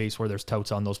 TikTok space where there's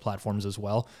touts on those platforms as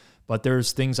well. But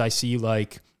there's things I see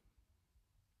like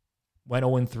went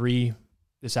 0-3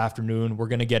 this afternoon. We're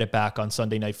going to get it back on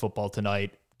Sunday Night Football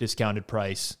tonight, discounted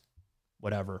price,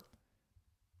 whatever.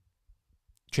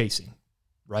 Chasing,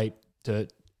 right?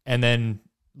 And then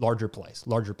larger play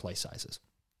sizes.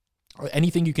 Or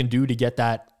anything you can do to get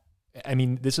that. I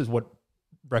mean, this is what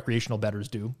recreational bettors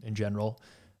do in general.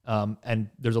 And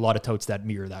there's a lot of totes that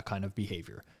mirror that kind of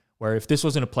behavior. Where if this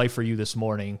wasn't a play for you this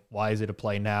morning, why is it a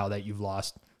play now that you've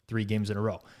lost 3 games in a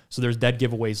row? So there's dead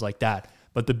giveaways like that.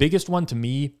 But the biggest one to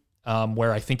me,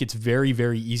 where I think it's very,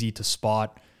 very easy to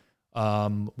spot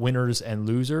winners and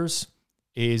losers,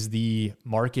 is the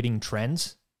marketing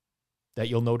trends that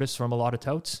you'll notice from a lot of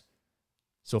touts.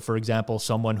 So, for example,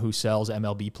 someone who sells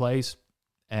MLB plays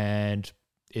and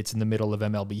it's in the middle of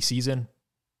MLB season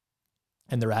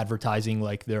and they're advertising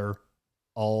like their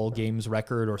all games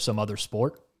record or some other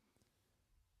sport,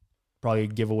 probably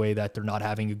give away that they're not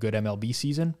having a good MLB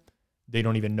season. They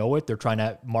don't even know it. They're trying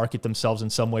to market themselves in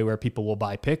some way where people will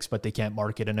buy picks, but they can't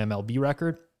market an MLB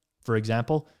record, for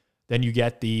example. Then you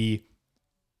get the,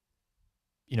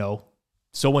 you know,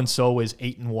 so-and-so is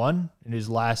 8-1 in his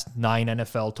last 9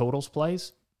 NFL totals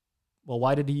plays. Well,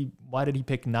 why did he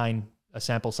pick 9, a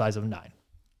sample size of 9?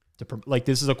 Like,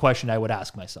 this is a question I would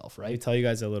ask myself, right? Let me tell you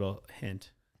guys a little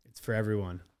hint. It's for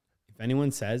everyone. If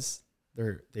anyone says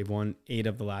they've won 8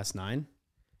 of the last 9,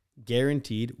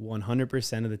 guaranteed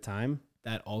 100% of the time,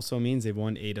 that also means they've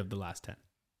won 8 of the last 10.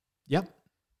 Yep.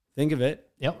 Think of it.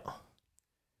 Yep.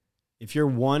 If you're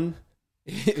one,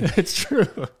 it's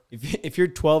true. If you're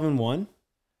 12-1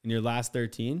 in your last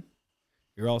 13,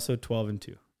 you're also 12-2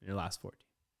 in your last 14.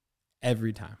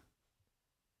 Every time.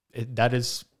 That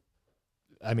is,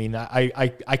 I mean,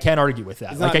 I can't argue with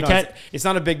that. It's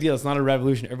not a big deal. It's not a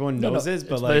revolution. Everyone knows this,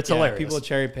 but it's hilarious. People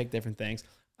cherry pick different things.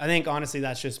 I think honestly,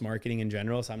 that's just marketing in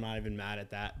general. So I'm not even mad at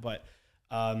that. But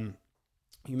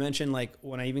you mentioned like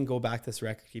when I even go back to this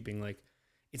record keeping, like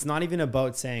it's not even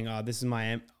about saying,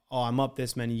 I'm up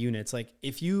this many units. Like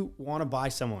if you want to buy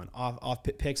someone off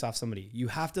picks off somebody, you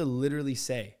have to literally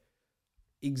say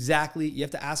exactly, you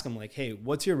have to ask them like, hey,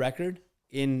 what's your record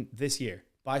in this year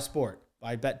by sport,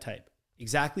 by bet type?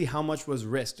 Exactly how much was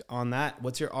risked on that?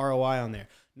 What's your ROI on there?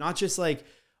 Not just like,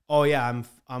 oh yeah, I'm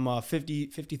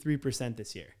 53%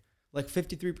 this year. Like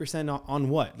 53% on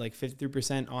what? Like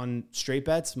 53% on straight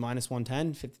bets, minus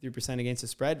 110, 53% against the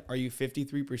spread. Are you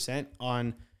 53%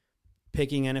 on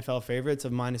picking NFL favorites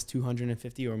of minus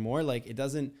 250 or more? Like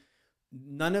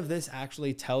none of this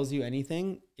actually tells you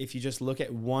anything if you just look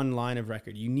at one line of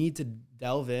record. You need to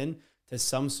delve in to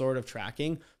some sort of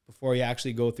tracking before you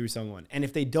actually go through someone. And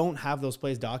if they don't have those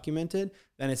plays documented,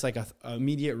 then it's like a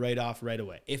immediate write-off right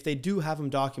away. If they do have them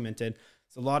documented,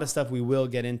 it's a lot of stuff we will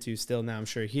get into still now, I'm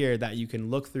sure, here that you can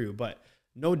look through. But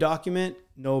no document,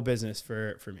 no business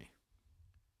for me.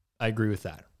 I agree with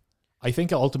that. I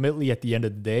think ultimately at the end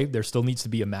of the day, there still needs to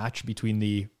be a match between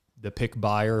the pick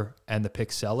buyer and the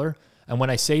pick seller. And when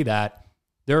I say that,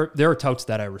 there are touts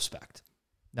that I respect.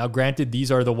 Now, granted,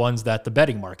 these are the ones that the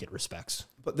betting market respects.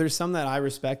 But there's some that I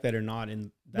respect that are not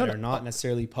not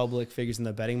necessarily public figures in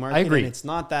the betting market. I agree. And it's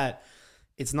not that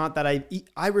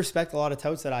I respect a lot of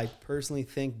touts that I personally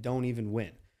think don't even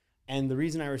win. And the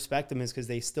reason I respect them is because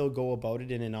they still go about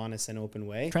it in an honest and open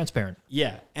way. Transparent.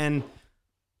 Yeah. And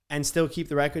still keep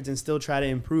the records and still try to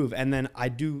improve. And then I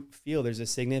do feel there's a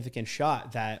significant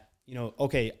shot that,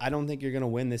 okay, I don't think you're going to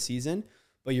win this season,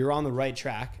 but you're on the right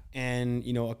track and,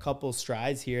 a couple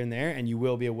strides here and there, and you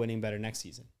will be a winning bettor next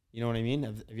season. You know what I mean?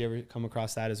 Have you ever come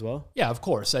across that as well? Yeah, of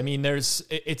course. I mean, there's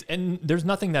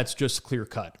nothing that's just clear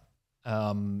cut.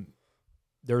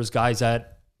 There's guys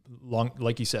that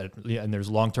like you said, and there's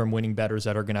long-term winning bettors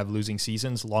that are going to have losing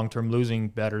seasons, long-term losing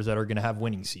bettors that are going to have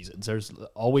winning seasons. There's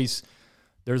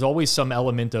always some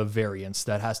element of variance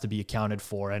that has to be accounted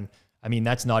for. And I mean,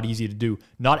 that's not easy to do.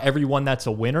 Not everyone that's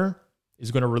a winner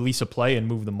is going to release a play and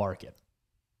move the market.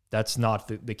 That's not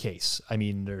the case. I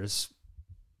mean,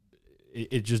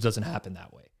 it just doesn't happen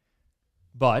that way.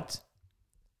 But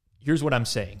here's what I'm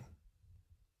saying.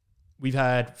 We've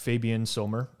had Fabian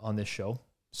Sommer on this show,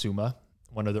 Suma,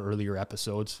 one of the earlier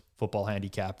episodes, football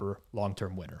handicapper,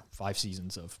 long-term winner, 5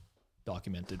 seasons of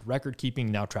documented record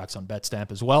keeping, now tracks on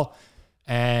BetStamp as well.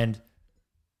 And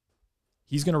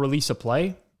he's going to release a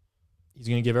play. He's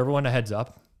going to give everyone a heads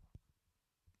up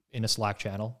in a Slack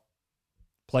channel.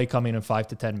 Play coming in 5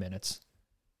 to 10 minutes.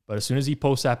 But as soon as he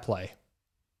posts that play,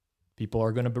 people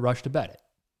are going to rush to bet it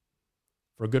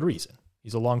for a good reason.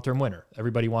 He's a long-term winner.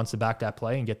 Everybody wants to back that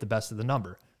play and get the best of the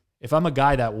number. If I'm a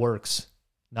guy that works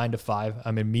 9 to 5,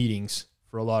 I'm in meetings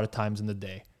for a lot of times in the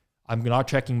day. I'm not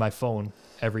checking my phone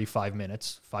every 5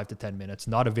 minutes, 5 to 10 minutes,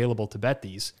 not available to bet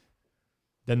these.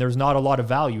 Then there's not a lot of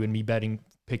value in me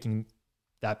picking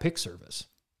that pick service.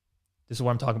 This is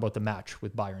what I'm talking about, the match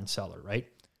with buyer and seller, right?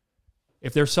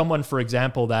 If there's someone, for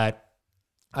example, that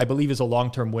I believe is a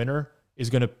long-term winner, is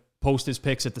going to post his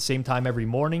picks at the same time every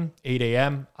morning, 8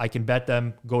 a.m., I can bet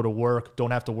them, go to work,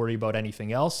 don't have to worry about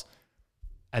anything else,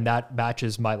 and that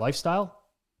matches my lifestyle,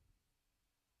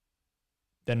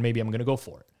 then maybe I'm going to go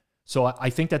for it. So I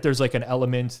think that there's like an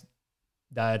element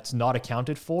that's not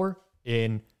accounted for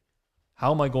in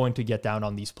how am I going to get down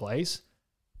on these plays?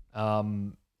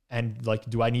 And like,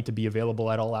 do I need to be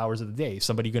available at all hours of the day? Is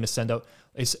somebody going to send out,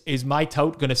 is my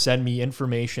tout going to send me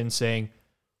information saying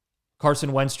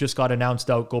Carson Wentz just got announced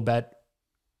out, go bet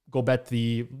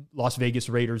the Las Vegas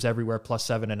Raiders everywhere plus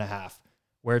 7.5,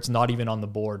 where it's not even on the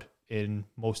board in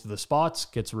most of the spots,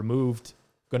 gets removed,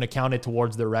 going to count it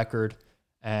towards their record.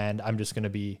 And I'm just going to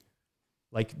be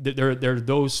like, there are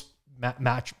those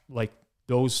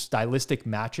those stylistic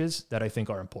matches that I think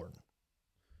are important.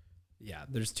 Yeah,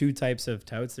 there's 2 types of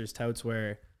touts. There's touts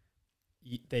where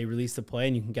they release the play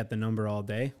and you can get the number all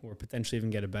day, or potentially even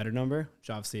get a better number, which is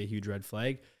obviously a huge red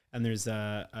flag. And there's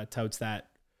touts that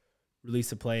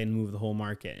release a play and move the whole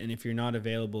market. And if you're not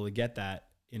available to get that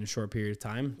in a short period of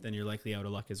time, then you're likely out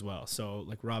of luck as well. So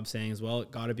like Rob's saying as well,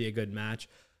 it got to be a good match.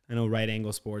 I know Right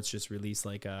Angle Sports just released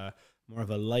like a more of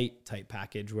a light type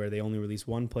package where they only release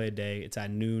 1 play a day. It's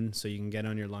at noon, so you can get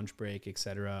on your lunch break,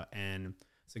 etc. And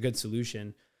it's a good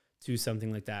solution to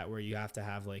something like that where you have to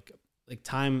have like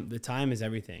time. The time is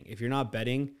everything. If you're not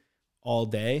betting all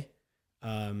day,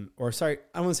 I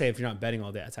want to say if you're not betting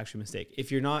all day, that's actually a mistake.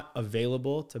 If you're not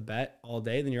available to bet all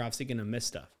day, then you're obviously going to miss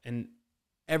stuff. And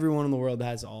everyone in the world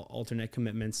has alternate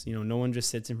commitments. You know, no one just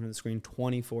sits in front of the screen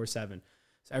 24/7.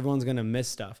 So everyone's going to miss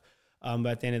stuff. But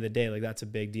at the end of the day, like that's a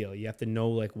big deal. You have to know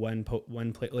like when the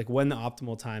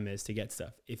optimal time is to get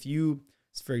stuff. If you,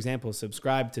 for example,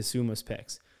 subscribe to Suma's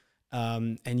picks,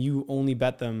 and you only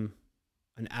bet them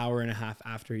an hour and a half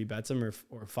after he bets them,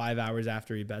 or 5 hours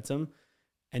after he bets them,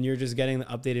 and you're just getting the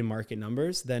updated market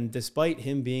numbers, then despite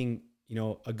him being, you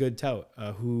know, a good tout,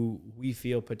 who we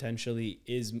feel potentially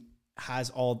checks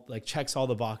all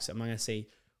the boxes. I'm not going to say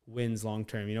wins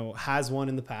long-term, you know, has won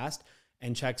in the past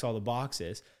and checks all the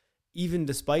boxes. Even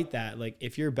despite that, like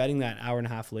if you're betting that hour and a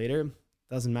half later,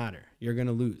 doesn't matter. You're going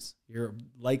to lose. You're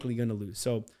likely going to lose.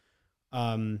 So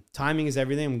timing is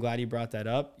everything. I'm glad you brought that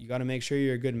up. You got to make sure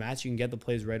you're a good match. You can get the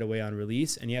plays right away on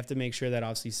release, and you have to make sure that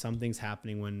obviously something's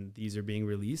happening when these are being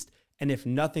released. And if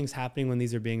nothing's happening when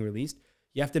these are being released,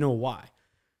 you have to know why.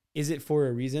 Is it for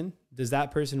a reason? Does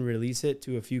that person release it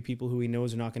to a few people who he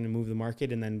knows are not going to move the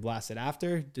market and then blast it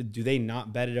after? Do they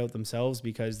not bet it out themselves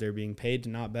because they're being paid to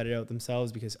not bet it out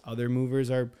themselves because other movers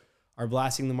are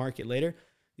blasting the market later?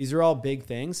 These are all big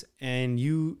things, and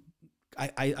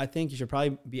I think you should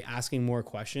probably be asking more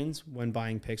questions when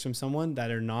buying picks from someone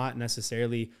that are not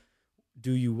necessarily,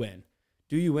 do you win?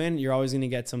 Do you win? You're always going to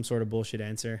get some sort of bullshit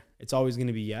answer. It's always going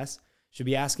to be yes. You should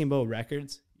be asking about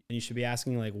records, and you should be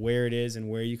asking like where it is and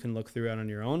where you can look through it on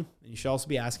your own. And you should also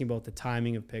be asking about the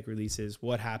timing of pick releases,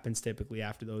 what happens typically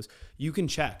after those. You can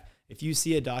check. If you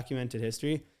see a documented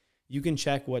history, you can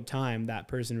check what time that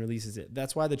person releases it.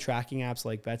 That's why the tracking apps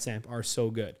like BetStamp are so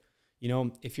good. You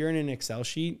know, if you're in an Excel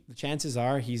sheet, the chances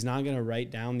are he's not going to write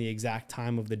down the exact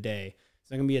time of the day.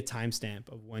 It's not going to be a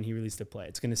timestamp of when he released a play.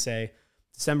 It's going to say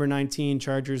December 19,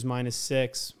 Chargers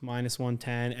 -6,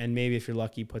 -110, and maybe if you're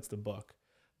lucky, puts the book.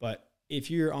 But if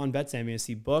you're on BetStamp, you're going to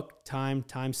see book,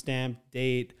 timestamp,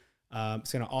 date.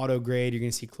 It's going to auto grade. You're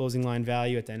going to see closing line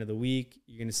value at the end of the week.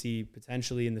 You're going to see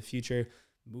potentially in the future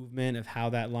movement of how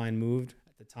that line moved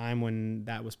at the time when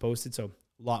that was posted. So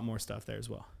a lot more stuff there as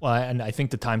well. Well, and I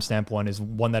think the timestamp one is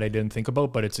one that I didn't think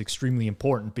about, but it's extremely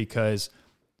important because,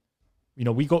 you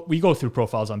know, we go through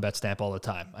profiles on BetStamp all the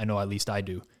time. I know at least I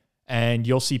do. And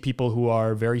you'll see people who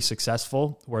are very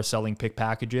successful who are selling pick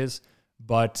packages,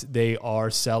 but they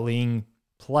are selling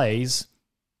plays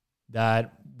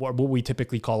that what we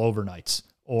typically call overnights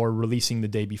or releasing the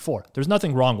day before. There's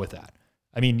nothing wrong with that.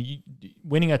 I mean,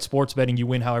 winning at sports betting, you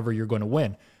win however you're going to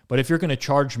win. But if you're going to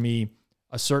charge me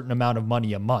a certain amount of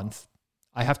money a month,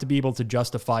 I have to be able to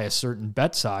justify a certain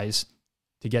bet size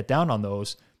to get down on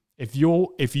those. If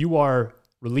you are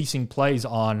releasing plays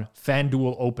on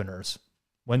FanDuel openers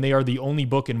when they are the only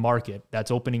book in market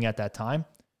that's opening at that time,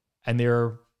 and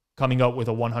they're coming out with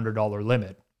a $100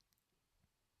 limit,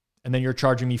 and then you're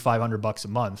charging me $500 a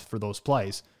month for those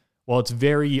plays, well, it's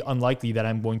very unlikely that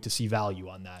I'm going to see value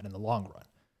on that in the long run.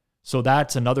 So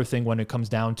that's another thing when it comes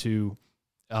down to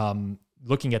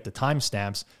looking at the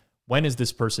timestamps. When is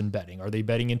this person betting? Are they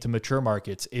betting into mature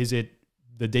markets? Is it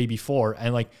the day before?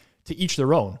 And like, to each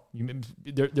their own.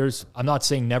 I'm not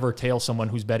saying never tail someone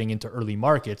who's betting into early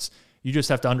markets. You just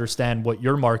have to understand what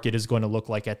your market is going to look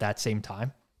like at that same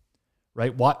time,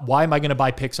 right? Why am I going to buy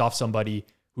picks off somebody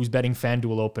who's betting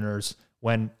FanDuel openers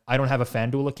when I don't have a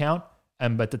FanDuel account?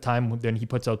 And at the time when he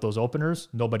puts out those openers,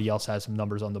 nobody else has some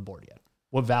numbers on the board yet.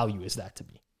 What value is that to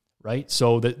me, right?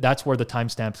 So that's where the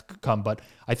timestamps come. But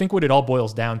I think what it all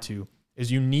boils down to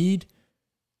is you need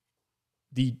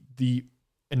the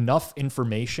enough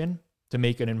information to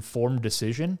make an informed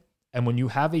decision. And when you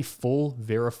have a full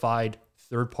verified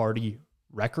third-party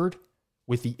record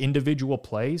with the individual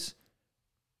plays,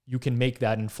 you can make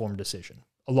that informed decision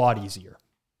a lot easier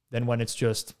than when it's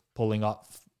just pulling up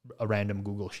a random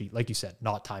Google sheet. Like you said,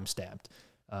 not time-stamped.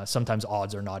 Sometimes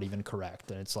odds are not even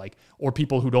correct. And it's like, or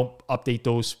people who don't update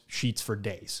those sheets for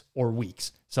days or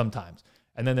weeks sometimes.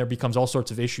 And then there becomes all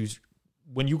sorts of issues.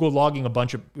 When you go logging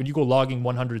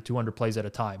 100, 200 plays at a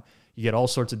time, you get all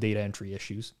sorts of data entry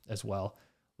issues as well.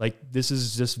 Like, this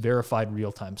is just verified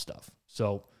real-time stuff.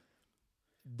 So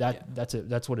that's it.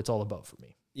 That's what it's all about for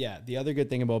me. Yeah. The other good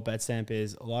thing about Betstamp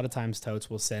is a lot of times touts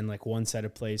will send like one set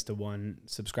of plays to one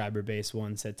subscriber base,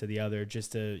 one set to the other,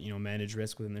 just to, manage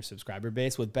risk within their subscriber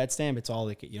base. With Betstamp, it's all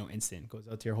like, instant. It goes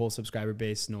out to your whole subscriber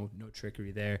base. No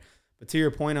trickery there. But to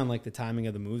your point on like the timing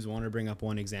of the moves, I want to bring up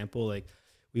one example. Like,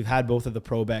 we've had both of the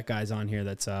pro bet guys on here.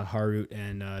 That's Harut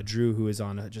and Drew, who was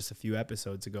on just a few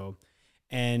episodes ago.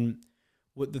 And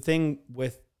what the thing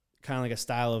with kind of like a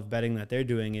style of betting that they're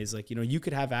doing is like, you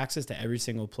could have access to every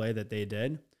single play that they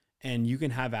did, and you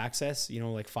can have access,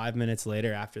 like 5 minutes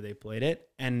later after they played it,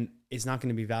 and it's not going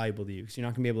to be valuable to you because you're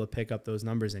not going to be able to pick up those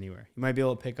numbers anywhere. You might be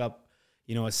able to pick up,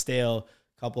 a stale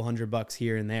couple $100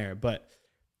 here and there, but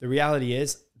the reality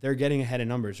is they're getting ahead of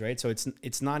numbers, right? So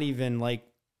it's not even like,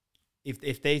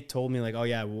 if they told me like, oh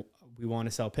yeah, we want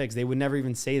to sell picks, they would never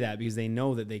even say that because they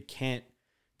know that they can't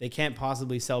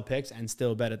possibly sell picks and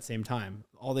still bet at the same time.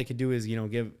 All they could do is,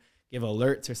 give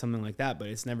alerts or something like that, but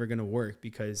it's never going to work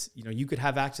because, you could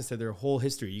have access to their whole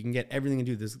history. You can get everything and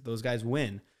do this. Those guys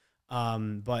win.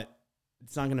 But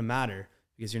it's not going to matter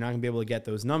because you're not going to be able to get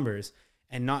those numbers,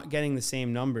 and not getting the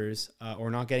same numbers or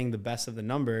not getting the best of the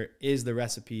number is the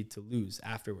recipe to lose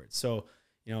afterwards. So,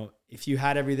 if you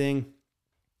had everything,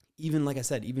 even like I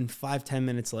said, even 5-10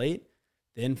 minutes late,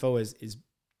 the info is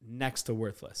next to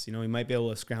worthless. We might be able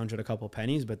to scrounge out a couple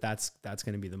pennies, but that's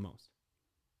going to be the most.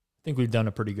 I think we've done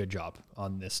a pretty good job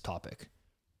on this topic.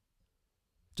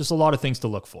 Just a lot of things to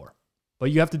look for,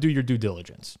 but you have to do your due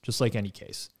diligence, just like any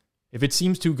case. If it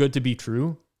seems too good to be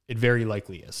true, it very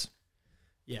likely is.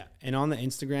 Yeah. And on the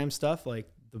Instagram stuff, like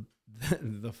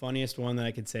the funniest one that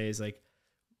I could say is like,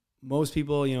 most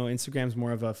people, Instagram's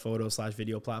more of a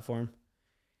photo/video platform.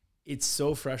 It's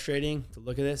so frustrating to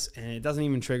look at this, and it doesn't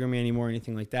even trigger me anymore or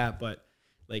anything like that. But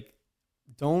like,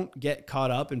 don't get caught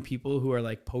up in people who are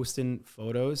like posting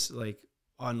photos like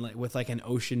on like with like an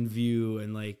ocean view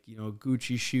and like,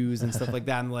 Gucci shoes and stuff like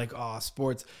that. And like, oh,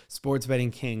 sports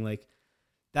betting king, like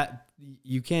that.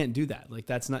 You can't do that. Like,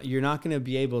 you're not going to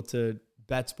be able to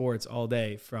bet sports all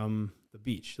day from the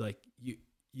beach. Like,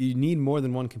 you need more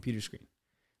than one computer screen.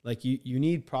 Like you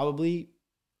need probably,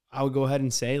 I would go ahead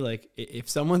and say, like, if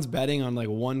someone's betting on like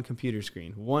one computer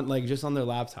screen, one, like just on their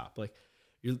laptop, like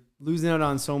you're losing out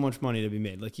on so much money to be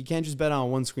made. Like, you can't just bet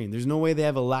on one screen. There's no way they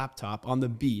have a laptop on the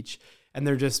beach and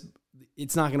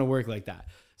it's not going to work like that.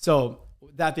 So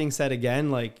that being said,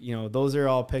 again, like, those are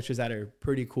all pictures that are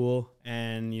pretty cool.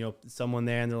 And, someone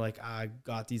there and they're like, I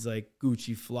got these like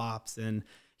Gucci flops, and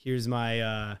here's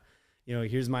my,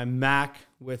 here's my Mac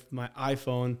with my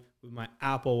iPhone, with my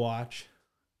Apple Watch,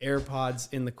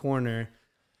 AirPods in the corner,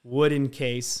 wooden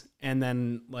case, and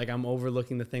then like I'm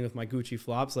overlooking the thing with my Gucci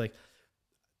flops. Like,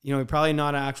 probably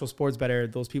not an actual sports bettor.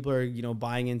 Those people are,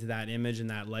 buying into that image and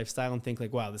that lifestyle and think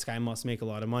like, wow, this guy must make a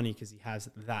lot of money because he has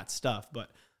that stuff. But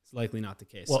it's likely not the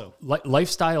case. Well,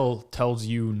 lifestyle tells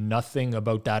you nothing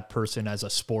about that person as a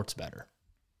sports bettor.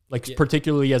 like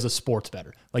particularly as a sports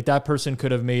bettor. Like that person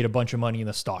could have made a bunch of money in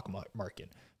the stock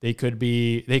market. They could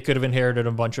have inherited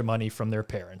a bunch of money from their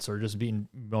parents or just being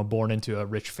born into a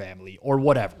rich family or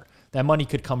whatever. That money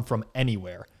could come from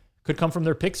anywhere. Could come from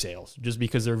their pick sales just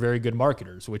because they're very good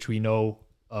marketers, which we know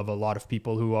of a lot of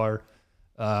people who are,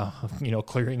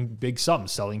 clearing big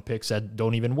sums, selling picks that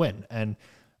don't even win. And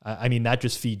I mean, that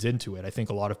just feeds into it. I think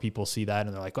a lot of people see that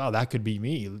and they're like, oh, that could be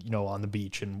me, on the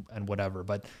beach and whatever.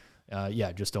 But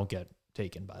just don't get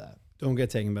taken by that. Don't get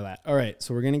taken by that. All right.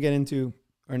 So we're going to get into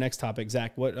our next topic.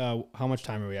 Zach, how much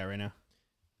time are we at right now?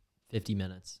 50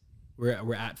 minutes.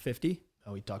 We're at 50.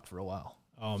 Oh, we talked for a while.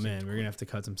 Oh man, we're going to have to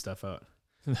cut some stuff out.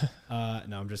 No,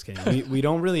 I'm just kidding. We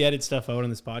don't really edit stuff out on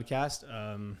this podcast,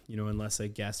 unless a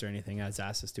guest or anything has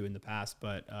asked us to in the past.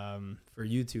 But for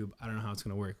YouTube, I don't know how it's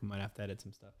going to work. We might have to edit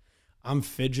some stuff. I'm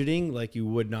fidgeting like you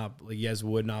guys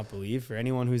would not believe. For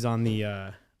anyone who's on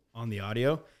the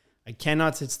audio, I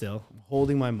cannot sit still. I'm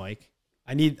holding my mic.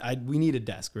 We need a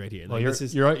desk right here. Well, you're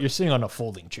sitting on a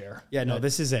folding chair. Yeah, no,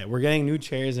 this is it. We're getting new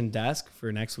chairs and desk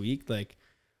for next week. Like,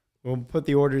 we'll put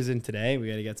the orders in today. We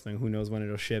got to get something. Who knows when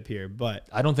it'll ship here? But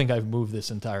I don't think I've moved this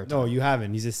entire time. No, you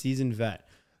haven't. He's a seasoned vet.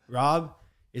 Rob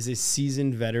is a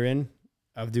seasoned veteran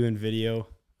of doing video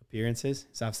appearances.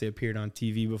 He's obviously appeared on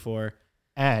TV before.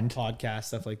 And podcasts,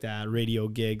 stuff like that, radio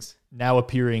gigs. Now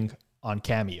appearing on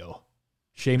Cameo.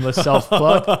 Shameless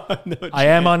self-plug. No, I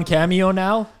am on Cameo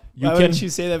now. Why wouldn't you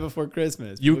say that before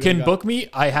Christmas? You can book me.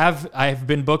 I have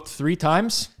been booked 3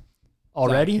 times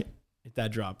already. Zach, hit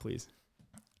that drop, please.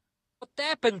 What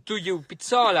happened to you,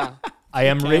 Pizzola? I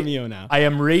am Cameo now. I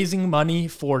am raising money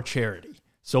for charity.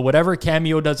 So whatever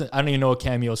Cameo doesn't, I don't even know what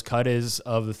Cameo's cut is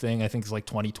of the thing. I think it's like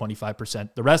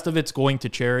 20-25%. The rest of it's going to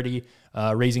charity,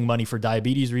 raising money for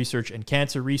diabetes research and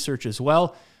cancer research as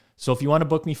well. So if you want to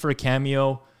book me for a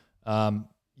Cameo,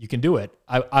 you can do it.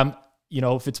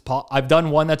 If it's I've done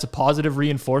one that's a positive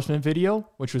reinforcement video,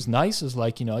 which was nice. Is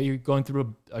like, you're going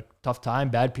through a tough time,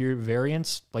 bad period of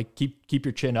variance, like keep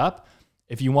your chin up.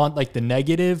 If you want like the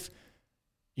negative,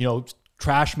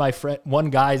 trash my friend. One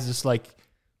guy's just like,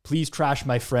 please trash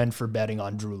my friend for betting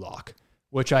on Drew Lock,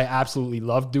 which I absolutely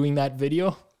love doing that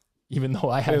video, even though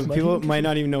I have people might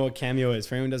not even know what Cameo is.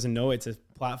 For anyone who doesn't know, it's a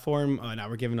platform. Now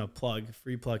we're giving a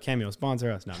free plug. Cameo, sponsor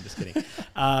us. No, I'm just kidding.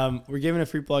 We're giving a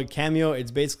free plug. Cameo,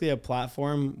 it's basically a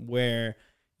platform where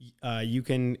you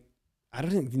can,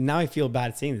 now I feel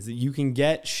bad saying this, you can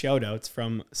get shout outs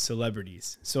from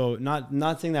celebrities. So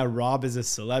not saying that Rob is a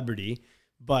celebrity,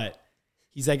 but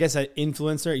he's, I guess, an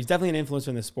influencer. He's definitely an influencer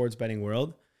in the sports betting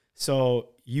world. So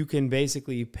you can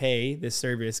basically pay this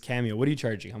service, Cameo. What are you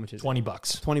charging? How much is it? $20.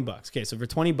 $20. Okay, so for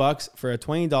 $20, for a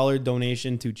 $20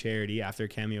 donation to charity after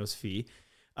Cameo's fee,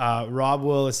 Rob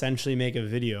will essentially make a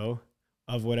video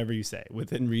of whatever you say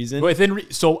within reason.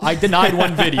 So I denied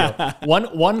one video.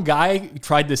 One guy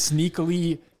tried to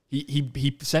sneakily.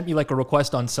 He sent me like a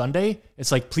request on Sunday.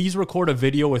 It's like, please record a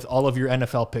video with all of your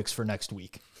NFL picks for next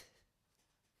week.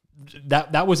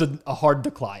 That was a hard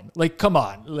decline. Like, come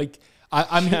on. Like,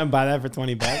 I'm gonna buy that for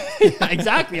 $20.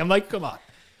 Exactly. I'm like, come on.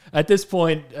 At this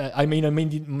point, I might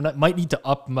need to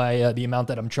up my the amount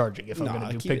that I'm charging if I'm going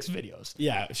to do picks videos.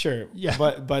 Yeah, sure. Yeah,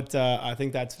 but I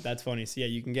think that's funny. So yeah,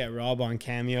 you can get Rob on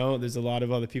Cameo. There's a lot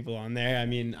of other people on there. I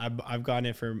mean, I've gotten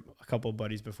it for a couple of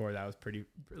buddies before. That was pretty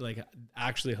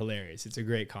actually hilarious. It's a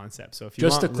great concept. So if you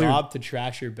want Rob to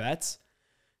trash your bets,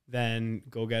 then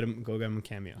go get him on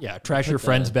Cameo. Yeah, trash your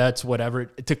friends' bets, whatever.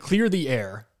 To clear the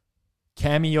air,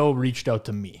 Cameo reached out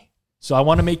to me. So I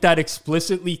want to make that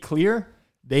explicitly clear.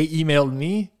 They emailed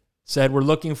me, said, we're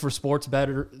looking for sports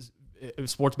betting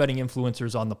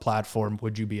influencers on the platform.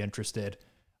 Would you be interested?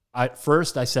 At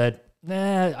first, I said,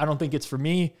 nah, I don't think it's for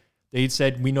me. They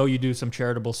said, we know you do some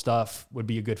charitable stuff. Would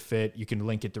be a good fit. You can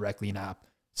link it directly in app.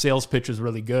 Sales pitch was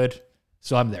really good.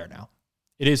 So I'm there now.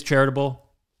 It is charitable.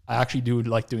 I actually do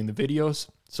like doing the videos.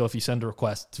 So if you send a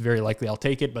request, it's very likely I'll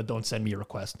take it, but don't send me a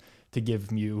request to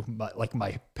give you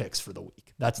my picks for the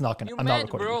week. That's not going to, I'm not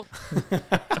recording.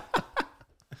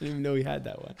 I didn't even know he had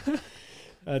that one.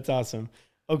 That's awesome.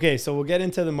 Okay, so we'll get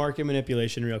into the market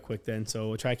manipulation real quick then. So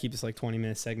we'll try to keep this like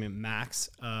 20-minute segment max,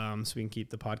 so we can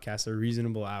keep the podcast a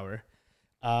reasonable hour.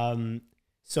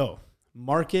 So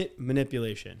market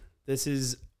manipulation. This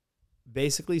is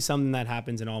basically something that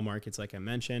happens in all markets, like I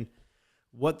mentioned.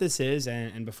 What this is,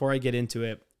 and before I get into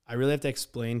it, I really have to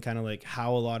explain kind of like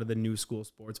how a lot of the new school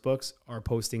sports books are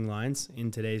posting lines in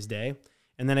today's day.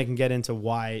 And then I can get into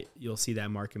why you'll see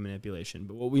that market manipulation.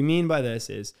 But what we mean by this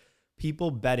is people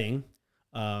betting,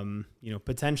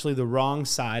 potentially the wrong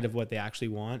side of what they actually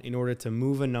want in order to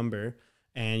move a number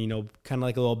and, kind of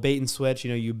like a little bait and switch,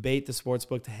 you bait the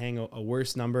sportsbook to hang a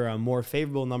worse number, a more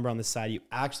favorable number on the side you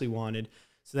actually wanted.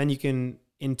 So then you can,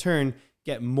 in turn,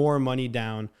 get more money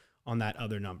down on that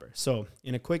other number. So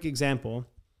in a quick example,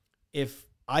 if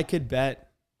I could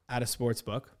bet at a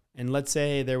sportsbook, and let's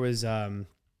say there was,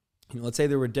 let's say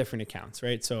there were different accounts,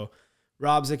 right? So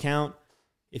Rob's account,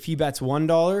 if he bets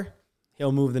 $1,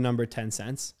 he'll move the number 10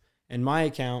 cents. And my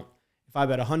account, if I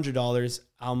bet $100,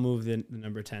 I'll move the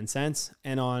number 10 cents.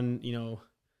 And on,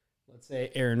 let's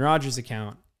say Aaron Rodgers'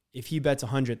 account, if he bets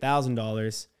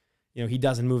 $100,000, he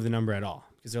doesn't move the number at all,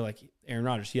 because they're like, Aaron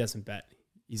Rodgers, he doesn't bet.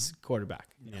 He's quarterback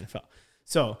in the NFL.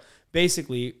 So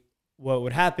basically what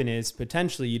would happen is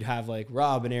potentially you'd have like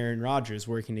Rob and Aaron Rodgers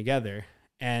working together,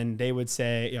 and they would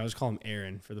say, I'll just call him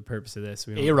Aaron for the purpose of this.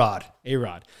 A-Rod.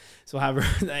 So have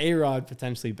the A-Rod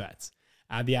potentially bets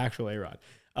at the actual A-Rod.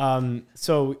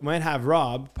 So we might have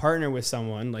Rob partner with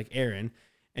someone like Aaron,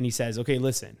 and he says, okay,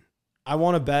 listen, I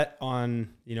want to bet on,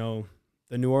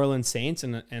 the New Orleans Saints,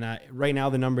 and right now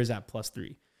the number is at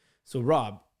 +3. So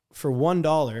Rob, for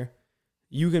 $1,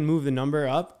 you can move the number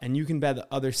up and you can bet the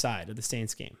other side of the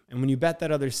Saints game. And when you bet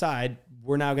that other side,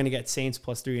 we're now going to get Saints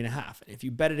 +3.5. And if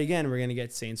you bet it again, we're going to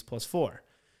get Saints +4.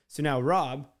 So now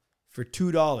Rob, for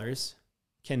 $2,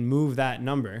 can move that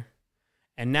number.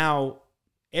 And now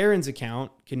Aaron's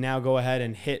account can now go ahead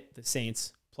and hit the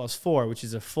Saints +4, which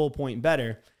is a full point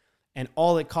better. And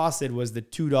all it costed was the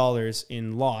 $2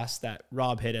 in loss that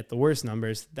Rob hit at the worst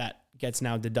numbers. That gets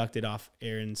now deducted off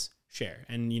Aaron's share.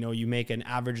 And, you make an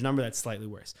average number that's slightly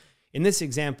worse. In this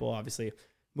example, obviously,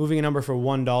 moving a number for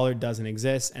 $1 doesn't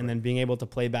exist. And then being able to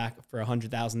play back for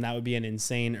 $100,000, that would be an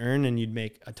insane earn, and you'd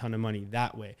make a ton of money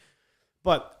that way.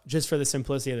 But just for the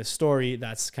simplicity of the story,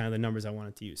 that's kind of the numbers I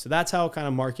wanted to use. So that's how kind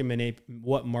of market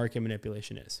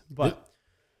manipulation is. But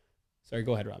sorry,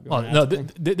 go ahead, Rob.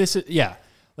 This is, yeah.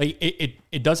 Like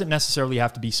it doesn't necessarily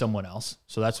have to be someone else.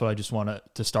 So that's what I just want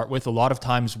to start with. A lot of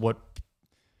times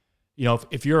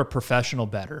if you're a professional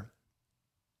bettor,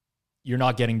 you're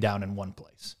not getting down in one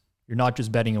place. You're not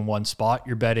just betting in one spot.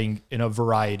 You're betting in a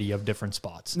variety of different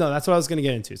spots. No, that's what I was going to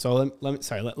get into. So let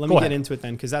me get into it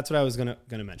then, because that's what I was going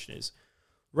to mention is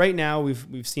right now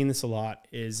we've seen this a lot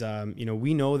is,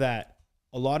 we know that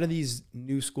a lot of these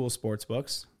new school sports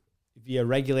books via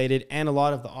regulated and a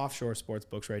lot of the offshore sports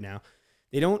books right now,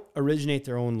 they don't originate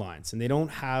their own lines, and they don't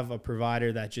have a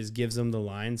provider that just gives them the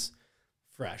lines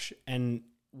fresh. And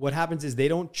what happens is they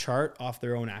don't chart off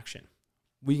their own action.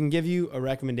 We can give you a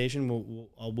recommendation.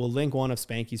 We'll link one of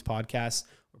Spanky's podcasts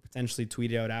or potentially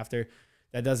tweet it out after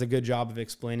that does a good job of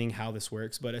explaining how this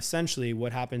works. But essentially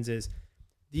what happens is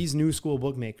these new school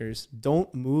bookmakers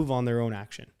don't move on their own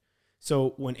action.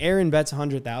 So when Aaron bets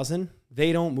 100,000,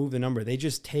 they don't move the number. They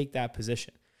just take that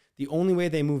position. The only way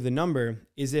they move the number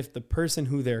is if the person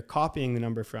who they're copying the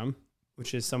number from,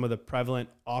 which is some of the prevalent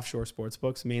offshore sports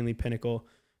books, mainly Pinnacle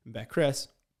and BetCris,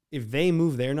 if they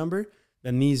move their number,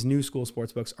 then these new school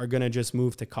sports books are going to just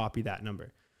move to copy that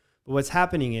number. But what's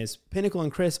happening is Pinnacle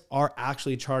and Chris are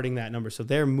actually charting that number. So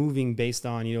they're moving based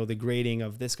on, the grading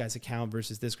of this guy's account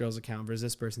versus this girl's account versus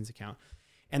this person's account.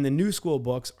 And the new school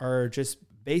books are just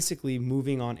basically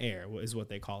moving on air, is what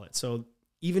they call it. So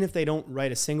even if they don't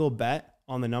write a single bet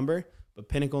on the number, but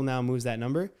Pinnacle now moves that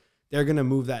number, they're going to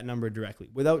move that number directly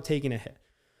without taking a hit.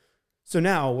 So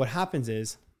now what happens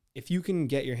is, if you can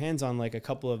get your hands on like a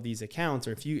couple of these accounts,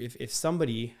 or if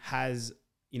somebody has,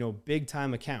 big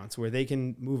time accounts where they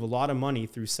can move a lot of money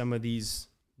through some of these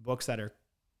books that are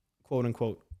quote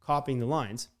unquote copying the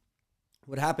lines,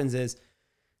 what happens is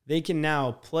they can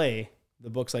now play the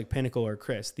books like Pinnacle or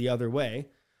Chris the other way,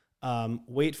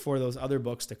 wait for those other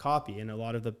books to copy. And a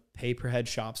lot of the pay per head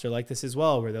shops are like this as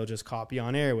well, where they'll just copy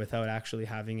on air without actually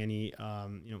having any,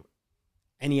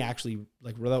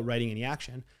 without writing any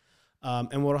action.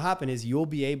 And what will happen is you'll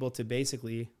be able to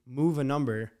basically move a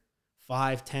number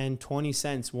 5, 10, 20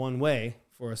 cents one way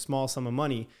for a small sum of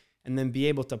money, and then be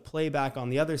able to play back on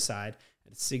the other side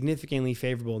at a significantly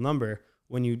favorable number.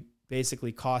 When you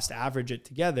basically cost average it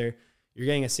together, you're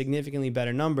getting a significantly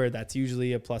better number that's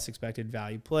usually a plus expected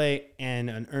value play and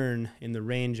an earn in the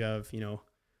range of,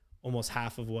 almost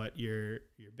half of what your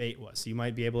bait was. So you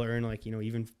might be able to earn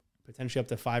even potentially up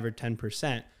to 5 or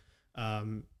 10%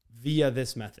 via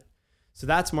this method. So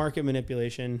that's market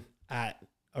manipulation at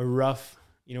a rough,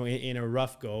 in a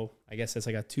rough go. I guess that's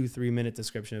like a 2-3 minute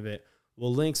description of it.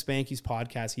 We'll link Spanky's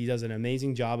podcast. He does an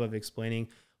amazing job of explaining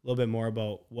a little bit more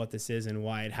about what this is and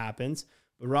why it happens.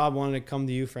 But Rob, wanted to come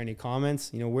to you for any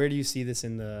comments. Where do you see this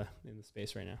in the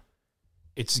space right now?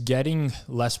 It's getting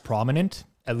less prominent,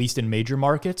 at least in major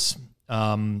markets.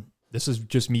 This is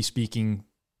just me speaking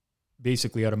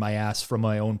basically out of my ass from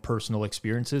my own personal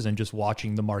experiences and just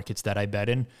watching the markets that I bet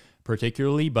in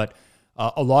particularly. But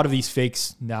a lot of these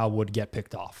fakes now would get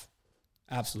picked off.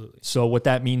 Absolutely. So what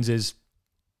that means is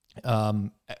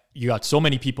you got so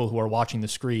many people who are watching the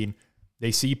screen.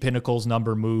 They see Pinnacle's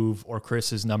number move or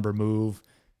Chris's number move,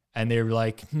 and they're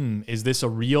like, is this a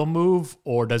real move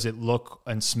or does it look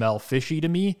and smell fishy to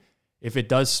me? If it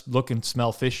does look and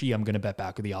smell fishy, I'm going to bet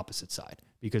back to the opposite side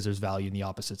because there's value in the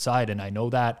opposite side, and I know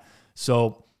that.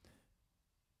 So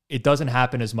it doesn't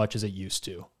happen as much as it used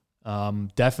to.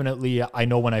 Definitely, I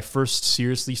know when I first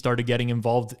seriously started getting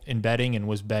involved in betting and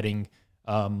was betting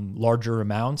larger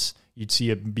amounts, you'd see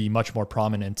it be much more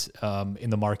prominent in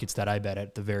the markets that I bet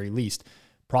at the very least.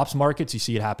 Props markets, you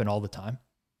see it happen all the time,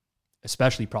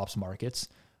 especially props markets.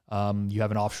 You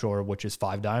have an offshore, which is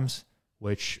Five Dimes,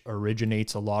 which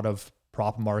originates a lot of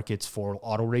prop markets for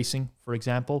auto racing, for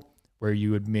example, where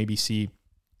you would maybe see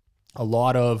a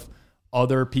lot of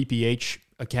other PPH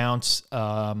accounts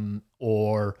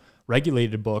or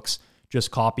regulated books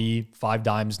just copy Five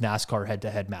Dimes NASCAR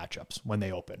head-to-head matchups when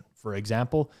they open, for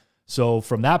example. So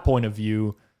from that point of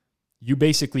view, you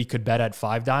basically could bet at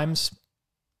Five Dimes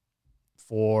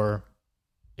for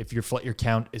if your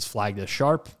count is flagged as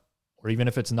sharp, or even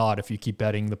if it's not, if you keep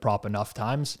betting the prop enough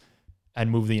times, and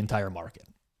move the entire market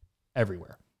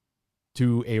everywhere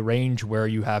to a range where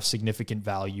you have significant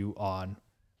value on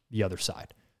the other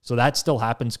side. So that still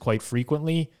happens quite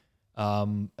frequently.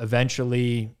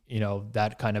 Eventually,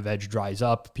 that kind of edge dries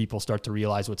up. People start to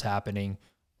realize what's happening.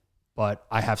 But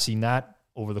I have seen that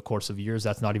over the course of years.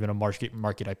 That's not even a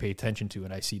market I pay attention to,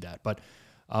 and I see that. But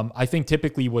I think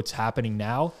typically what's happening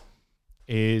now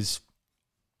is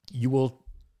you will,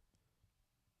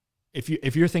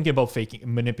 if you're thinking about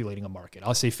manipulating a market,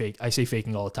 I say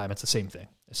faking all the time. It's the same thing,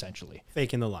 essentially.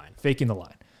 Faking the line.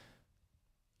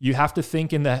 You have to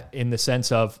think in the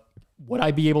sense of, would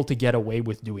I be able to get away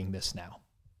with doing this now?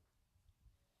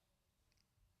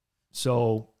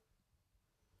 So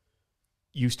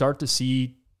you start to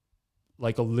see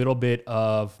like a little bit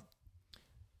of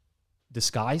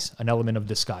disguise, an element of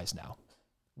disguise now,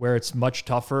 where it's much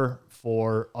tougher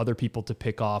for other people to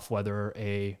pick off whether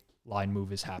a line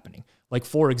move is happening. Like,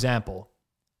 for example,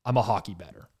 I'm a hockey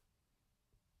bettor.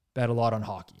 Bet a lot on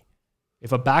hockey.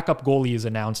 If a backup goalie is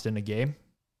announced in a game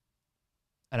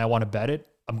and I want to bet it,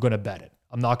 I'm going to bet it.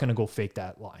 I'm not going to go fake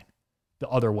that line the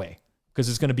other way, because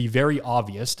it's going to be very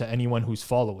obvious to anyone who's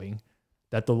following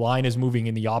that the line is moving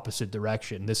in the opposite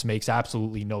direction. This makes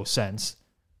absolutely no sense.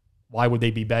 Why would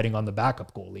they be betting on the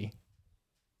backup goalie?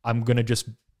 I'm going to just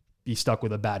be stuck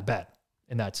with a bad bet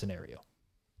in that scenario.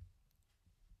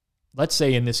 Let's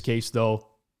say in this case, though,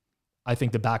 I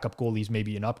think the backup goalie is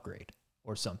maybe an upgrade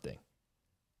or something,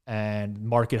 and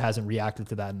market hasn't reacted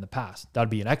to that in the past. That'd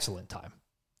be an excellent time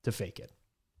to fake it.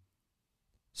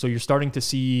 So you're starting to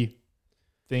see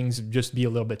things just be a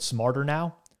little bit smarter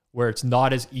now, where it's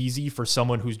not as easy for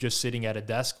someone who's just sitting at a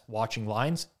desk watching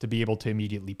lines to be able to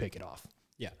immediately pick it off.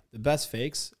 Yeah. The best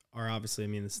fakes are obviously,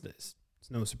 it's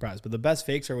no surprise, but the best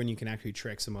fakes are when you can actually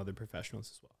trick some other professionals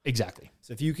as well. Exactly.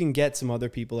 So if you can get some other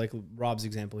people, like Rob's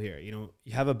example here, you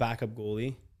have a backup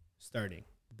goalie starting.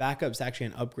 Backup's actually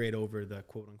an upgrade over the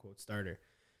quote unquote starter.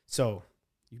 So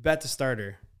you bet the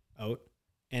starter out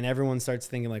and everyone starts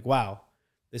thinking like, wow,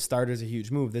 this starter's a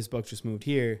huge move. This book just moved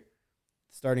here.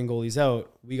 Starting goalie's out.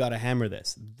 We got to hammer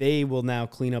this. They will now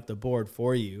clean up the board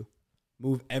for you,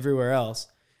 move everywhere else,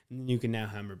 and then you can now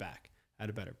hammer back at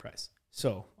a better price.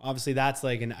 So obviously that's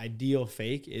like an ideal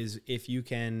fake, is if you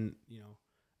can,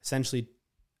 essentially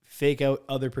fake out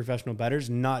other professional bettors,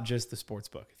 not just the sports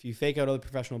book. If you fake out other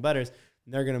professional bettors,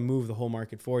 they're going to move the whole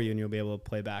market for you and you'll be able to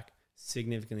play back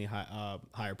significantly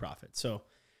higher profit. So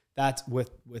that's with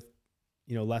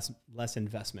less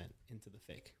investment into the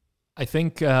fake. I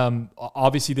think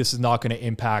obviously this is not going to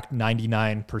impact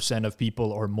 99% of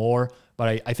people or more,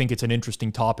 but I think it's an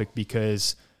interesting topic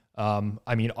because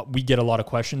we get a lot of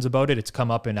questions about it. It's come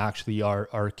up in actually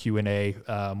our Q&A,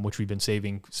 which we've been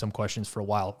saving some questions for a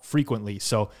while frequently.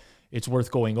 So it's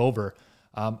worth going over.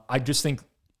 I just think,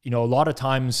 a lot of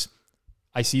times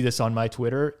I see this on my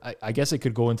Twitter. I guess it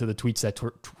could go into the tweets that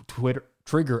Twitter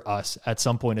trigger us at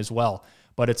some point as well.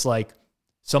 But it's like,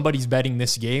 somebody's betting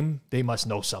this game, they must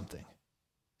know something.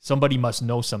 Somebody must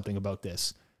know something about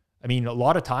this. A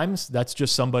lot of times that's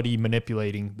just somebody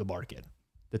manipulating the market.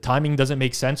 The timing doesn't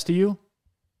make sense to you.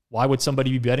 Why would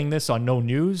somebody be betting this on no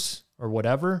news or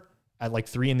whatever at like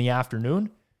 3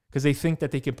 p.m? Because they think that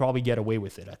they could probably get away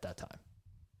with it at that time.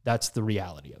 That's the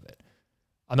reality of it.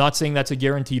 I'm not saying that's a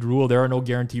guaranteed rule. There are no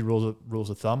guaranteed rules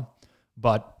of thumb.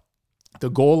 But the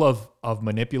goal of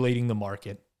manipulating the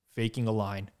market, faking a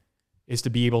line, is to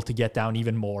be able to get down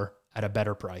even more at a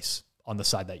better price on the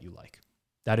side that you like.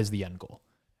 That is the end goal.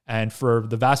 And for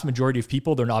the vast majority of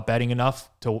people, they're not betting enough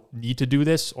to need to do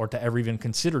this or to ever even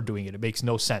consider doing it. It makes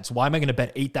no sense. Why am I going to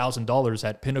bet $8,000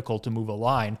 at Pinnacle to move a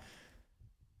line?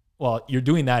 Well, you're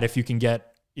doing that if you can get,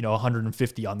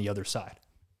 150 on the other side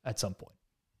at some point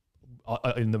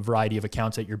in the variety of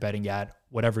accounts that you're betting at,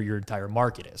 whatever your entire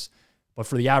market is. But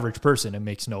for the average person, it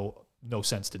makes no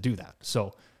sense to do that.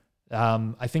 So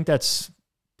I think that's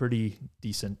pretty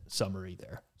decent summary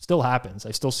there. Still happens.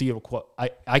 I still see it.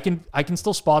 I can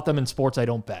still spot them in sports I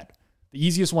don't bet. The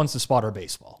easiest ones to spot are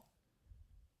baseball,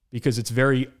 because it's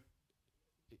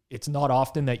not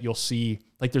often that you'll see,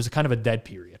 like, there's a kind of a dead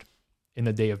period in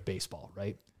the day of baseball,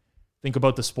 right? Think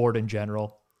about the sport in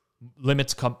general.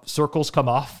 Circles come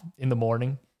off in the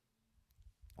morning,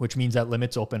 which means that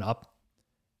limits open up.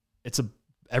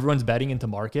 Everyone's betting into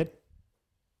market.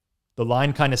 The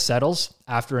line kind of settles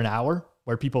after an hour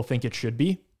where people think it should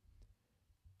be.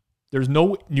 There's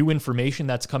no new information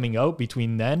that's coming out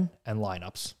between then and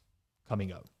lineups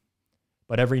coming out.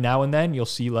 But every now and then you'll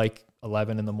see like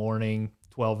 11 in the morning,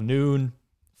 12 noon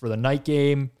for the night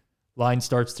game. Line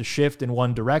starts to shift in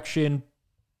one direction.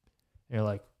 And you're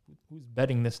like, who's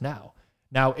betting this now?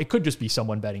 Now, it could just be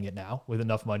someone betting it now with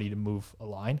enough money to move a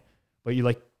line. But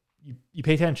you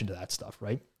pay attention to that stuff,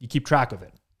 right? You keep track of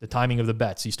it, the timing of the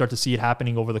bets. You start to see it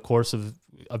happening over the course of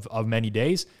many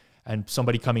days. And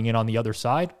somebody coming in on the other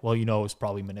side, well, is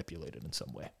probably manipulated in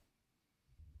some way.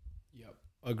 Yep,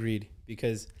 agreed.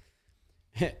 Because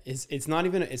it's not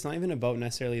even about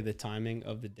necessarily the timing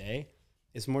of the day.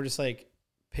 It's more just like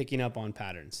picking up on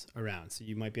patterns around. So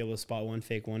you might be able to spot one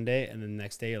fake one day, and then the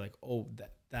next day you're like, oh,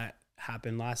 that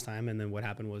happened last time, and then what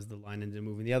happened was the line ended up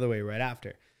moving the other way right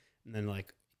after, and then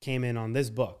like came in on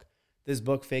this book. This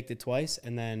book faked it twice,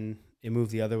 and then it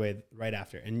moved the other way right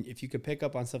after. And if you could pick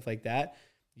up on stuff like that,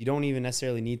 you don't even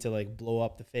necessarily need to like blow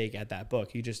up the fake at that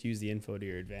book. You just use the info to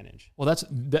your advantage. Well,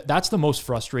 that's the most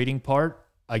frustrating part,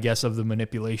 I guess, of the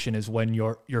manipulation, is when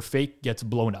your fake gets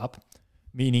blown up,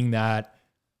 meaning that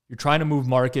you're trying to move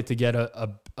market to get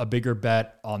a bigger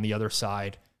bet on the other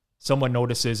side. Someone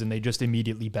notices and they just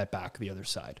immediately bet back the other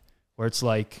side, where it's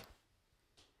like,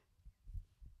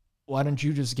 why don't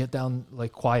you just get down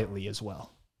like quietly as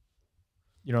well?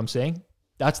 You know what I'm saying?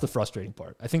 That's the frustrating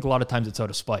part. I think a lot of times it's out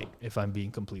of spite, if I'm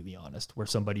being completely honest, where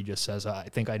somebody just says, I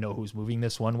think I know who's moving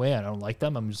this one way. I don't like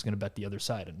them. I'm just going to bet the other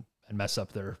side and mess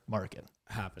up their market.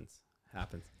 Happens.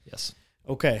 Yes.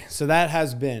 Okay. So that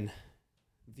has been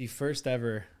the first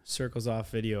ever Circles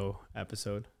Off video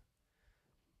episode.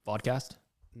 Podcast?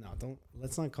 No,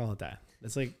 let's not call it that.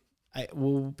 That's like,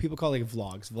 people call it like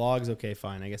vlogs. Vlogs, okay,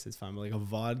 fine. I guess it's fine. But like a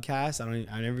vodcast,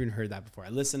 I never even heard that before. I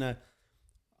listen to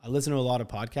a lot of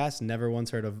podcasts. Never once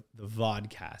heard of the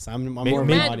vodcast. I'm more of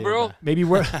an audio bro. guy.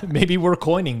 Maybe we're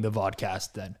coining the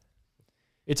vodcast then.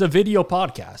 It's a video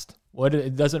podcast.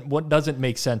 What doesn't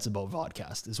make sense about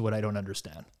vodcast is what I don't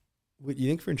understand. You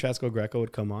think Francesco Greco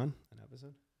would come on an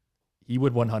episode? He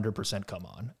would 100% come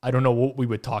on. I don't know what we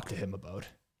would talk to him about.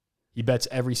 He bets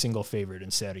every single favorite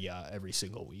in Serie A every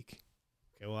single week.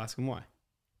 Okay, we'll ask him why.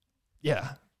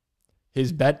 Yeah.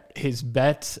 His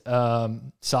bet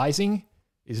sizing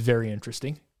is very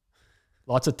interesting.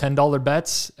 Lots of $10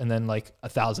 bets and then like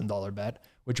 $1,000 bet,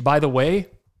 which, by the way,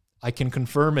 I can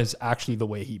confirm is actually the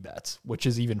way he bets, which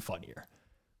is even funnier.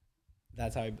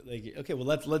 That's how okay, well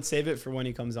let's save it for when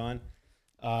he comes on.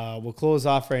 We'll close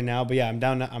off right now, but yeah, I'm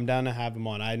down to have him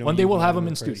on. I know one day we'll have him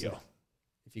in studio.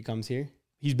 If he comes here.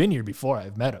 He's been here before.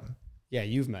 I've met him. Yeah,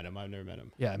 you've met him. I've never met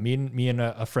him. Yeah, me and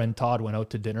a friend Todd went out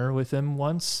to dinner with him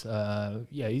once.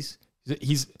 Yeah, he's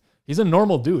a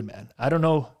normal dude, man. I don't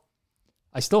know.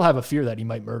 I still have a fear that he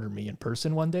might murder me in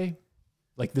person one day.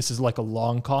 Like, this is like a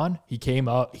long con. He came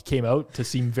out to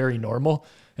seem very normal,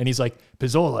 and he's like,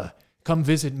 Pizzola, come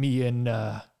visit me in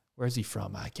where is he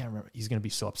from? I can't remember. He's gonna be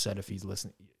so upset if he's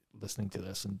listening to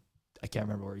this, and I can't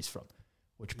remember where he's from.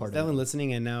 Which part? Devin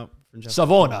listening, and now from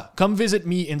Savona. Come visit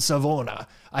me in Savona.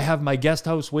 I have my guest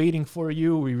house waiting for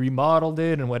you. We remodeled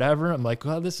it and whatever. I'm like,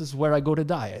 well, this is where I go to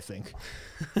die, I think.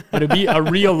 But it'd be a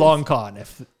real long con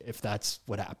if that's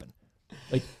what happened.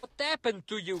 Like, What happened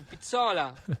to you,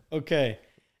 Pizzola? Okay.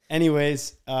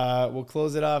 Anyways, we'll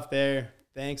close it off there.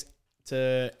 Thanks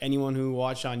to anyone who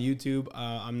watched on YouTube.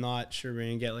 I'm not sure we're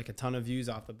gonna get like a ton of views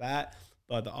off the bat,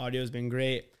 but the audio's been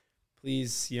great.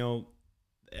 Please,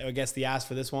 I guess the ask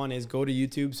for this one is go to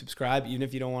YouTube, subscribe, even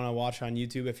if you don't want to watch on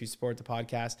YouTube. If you support the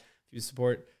podcast, if you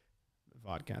support the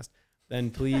podcast, then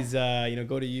please,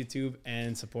 go to YouTube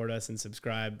and support us and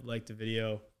subscribe, like the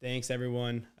video. Thanks,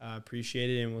 everyone. Appreciate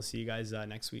it, and we'll see you guys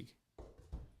next week.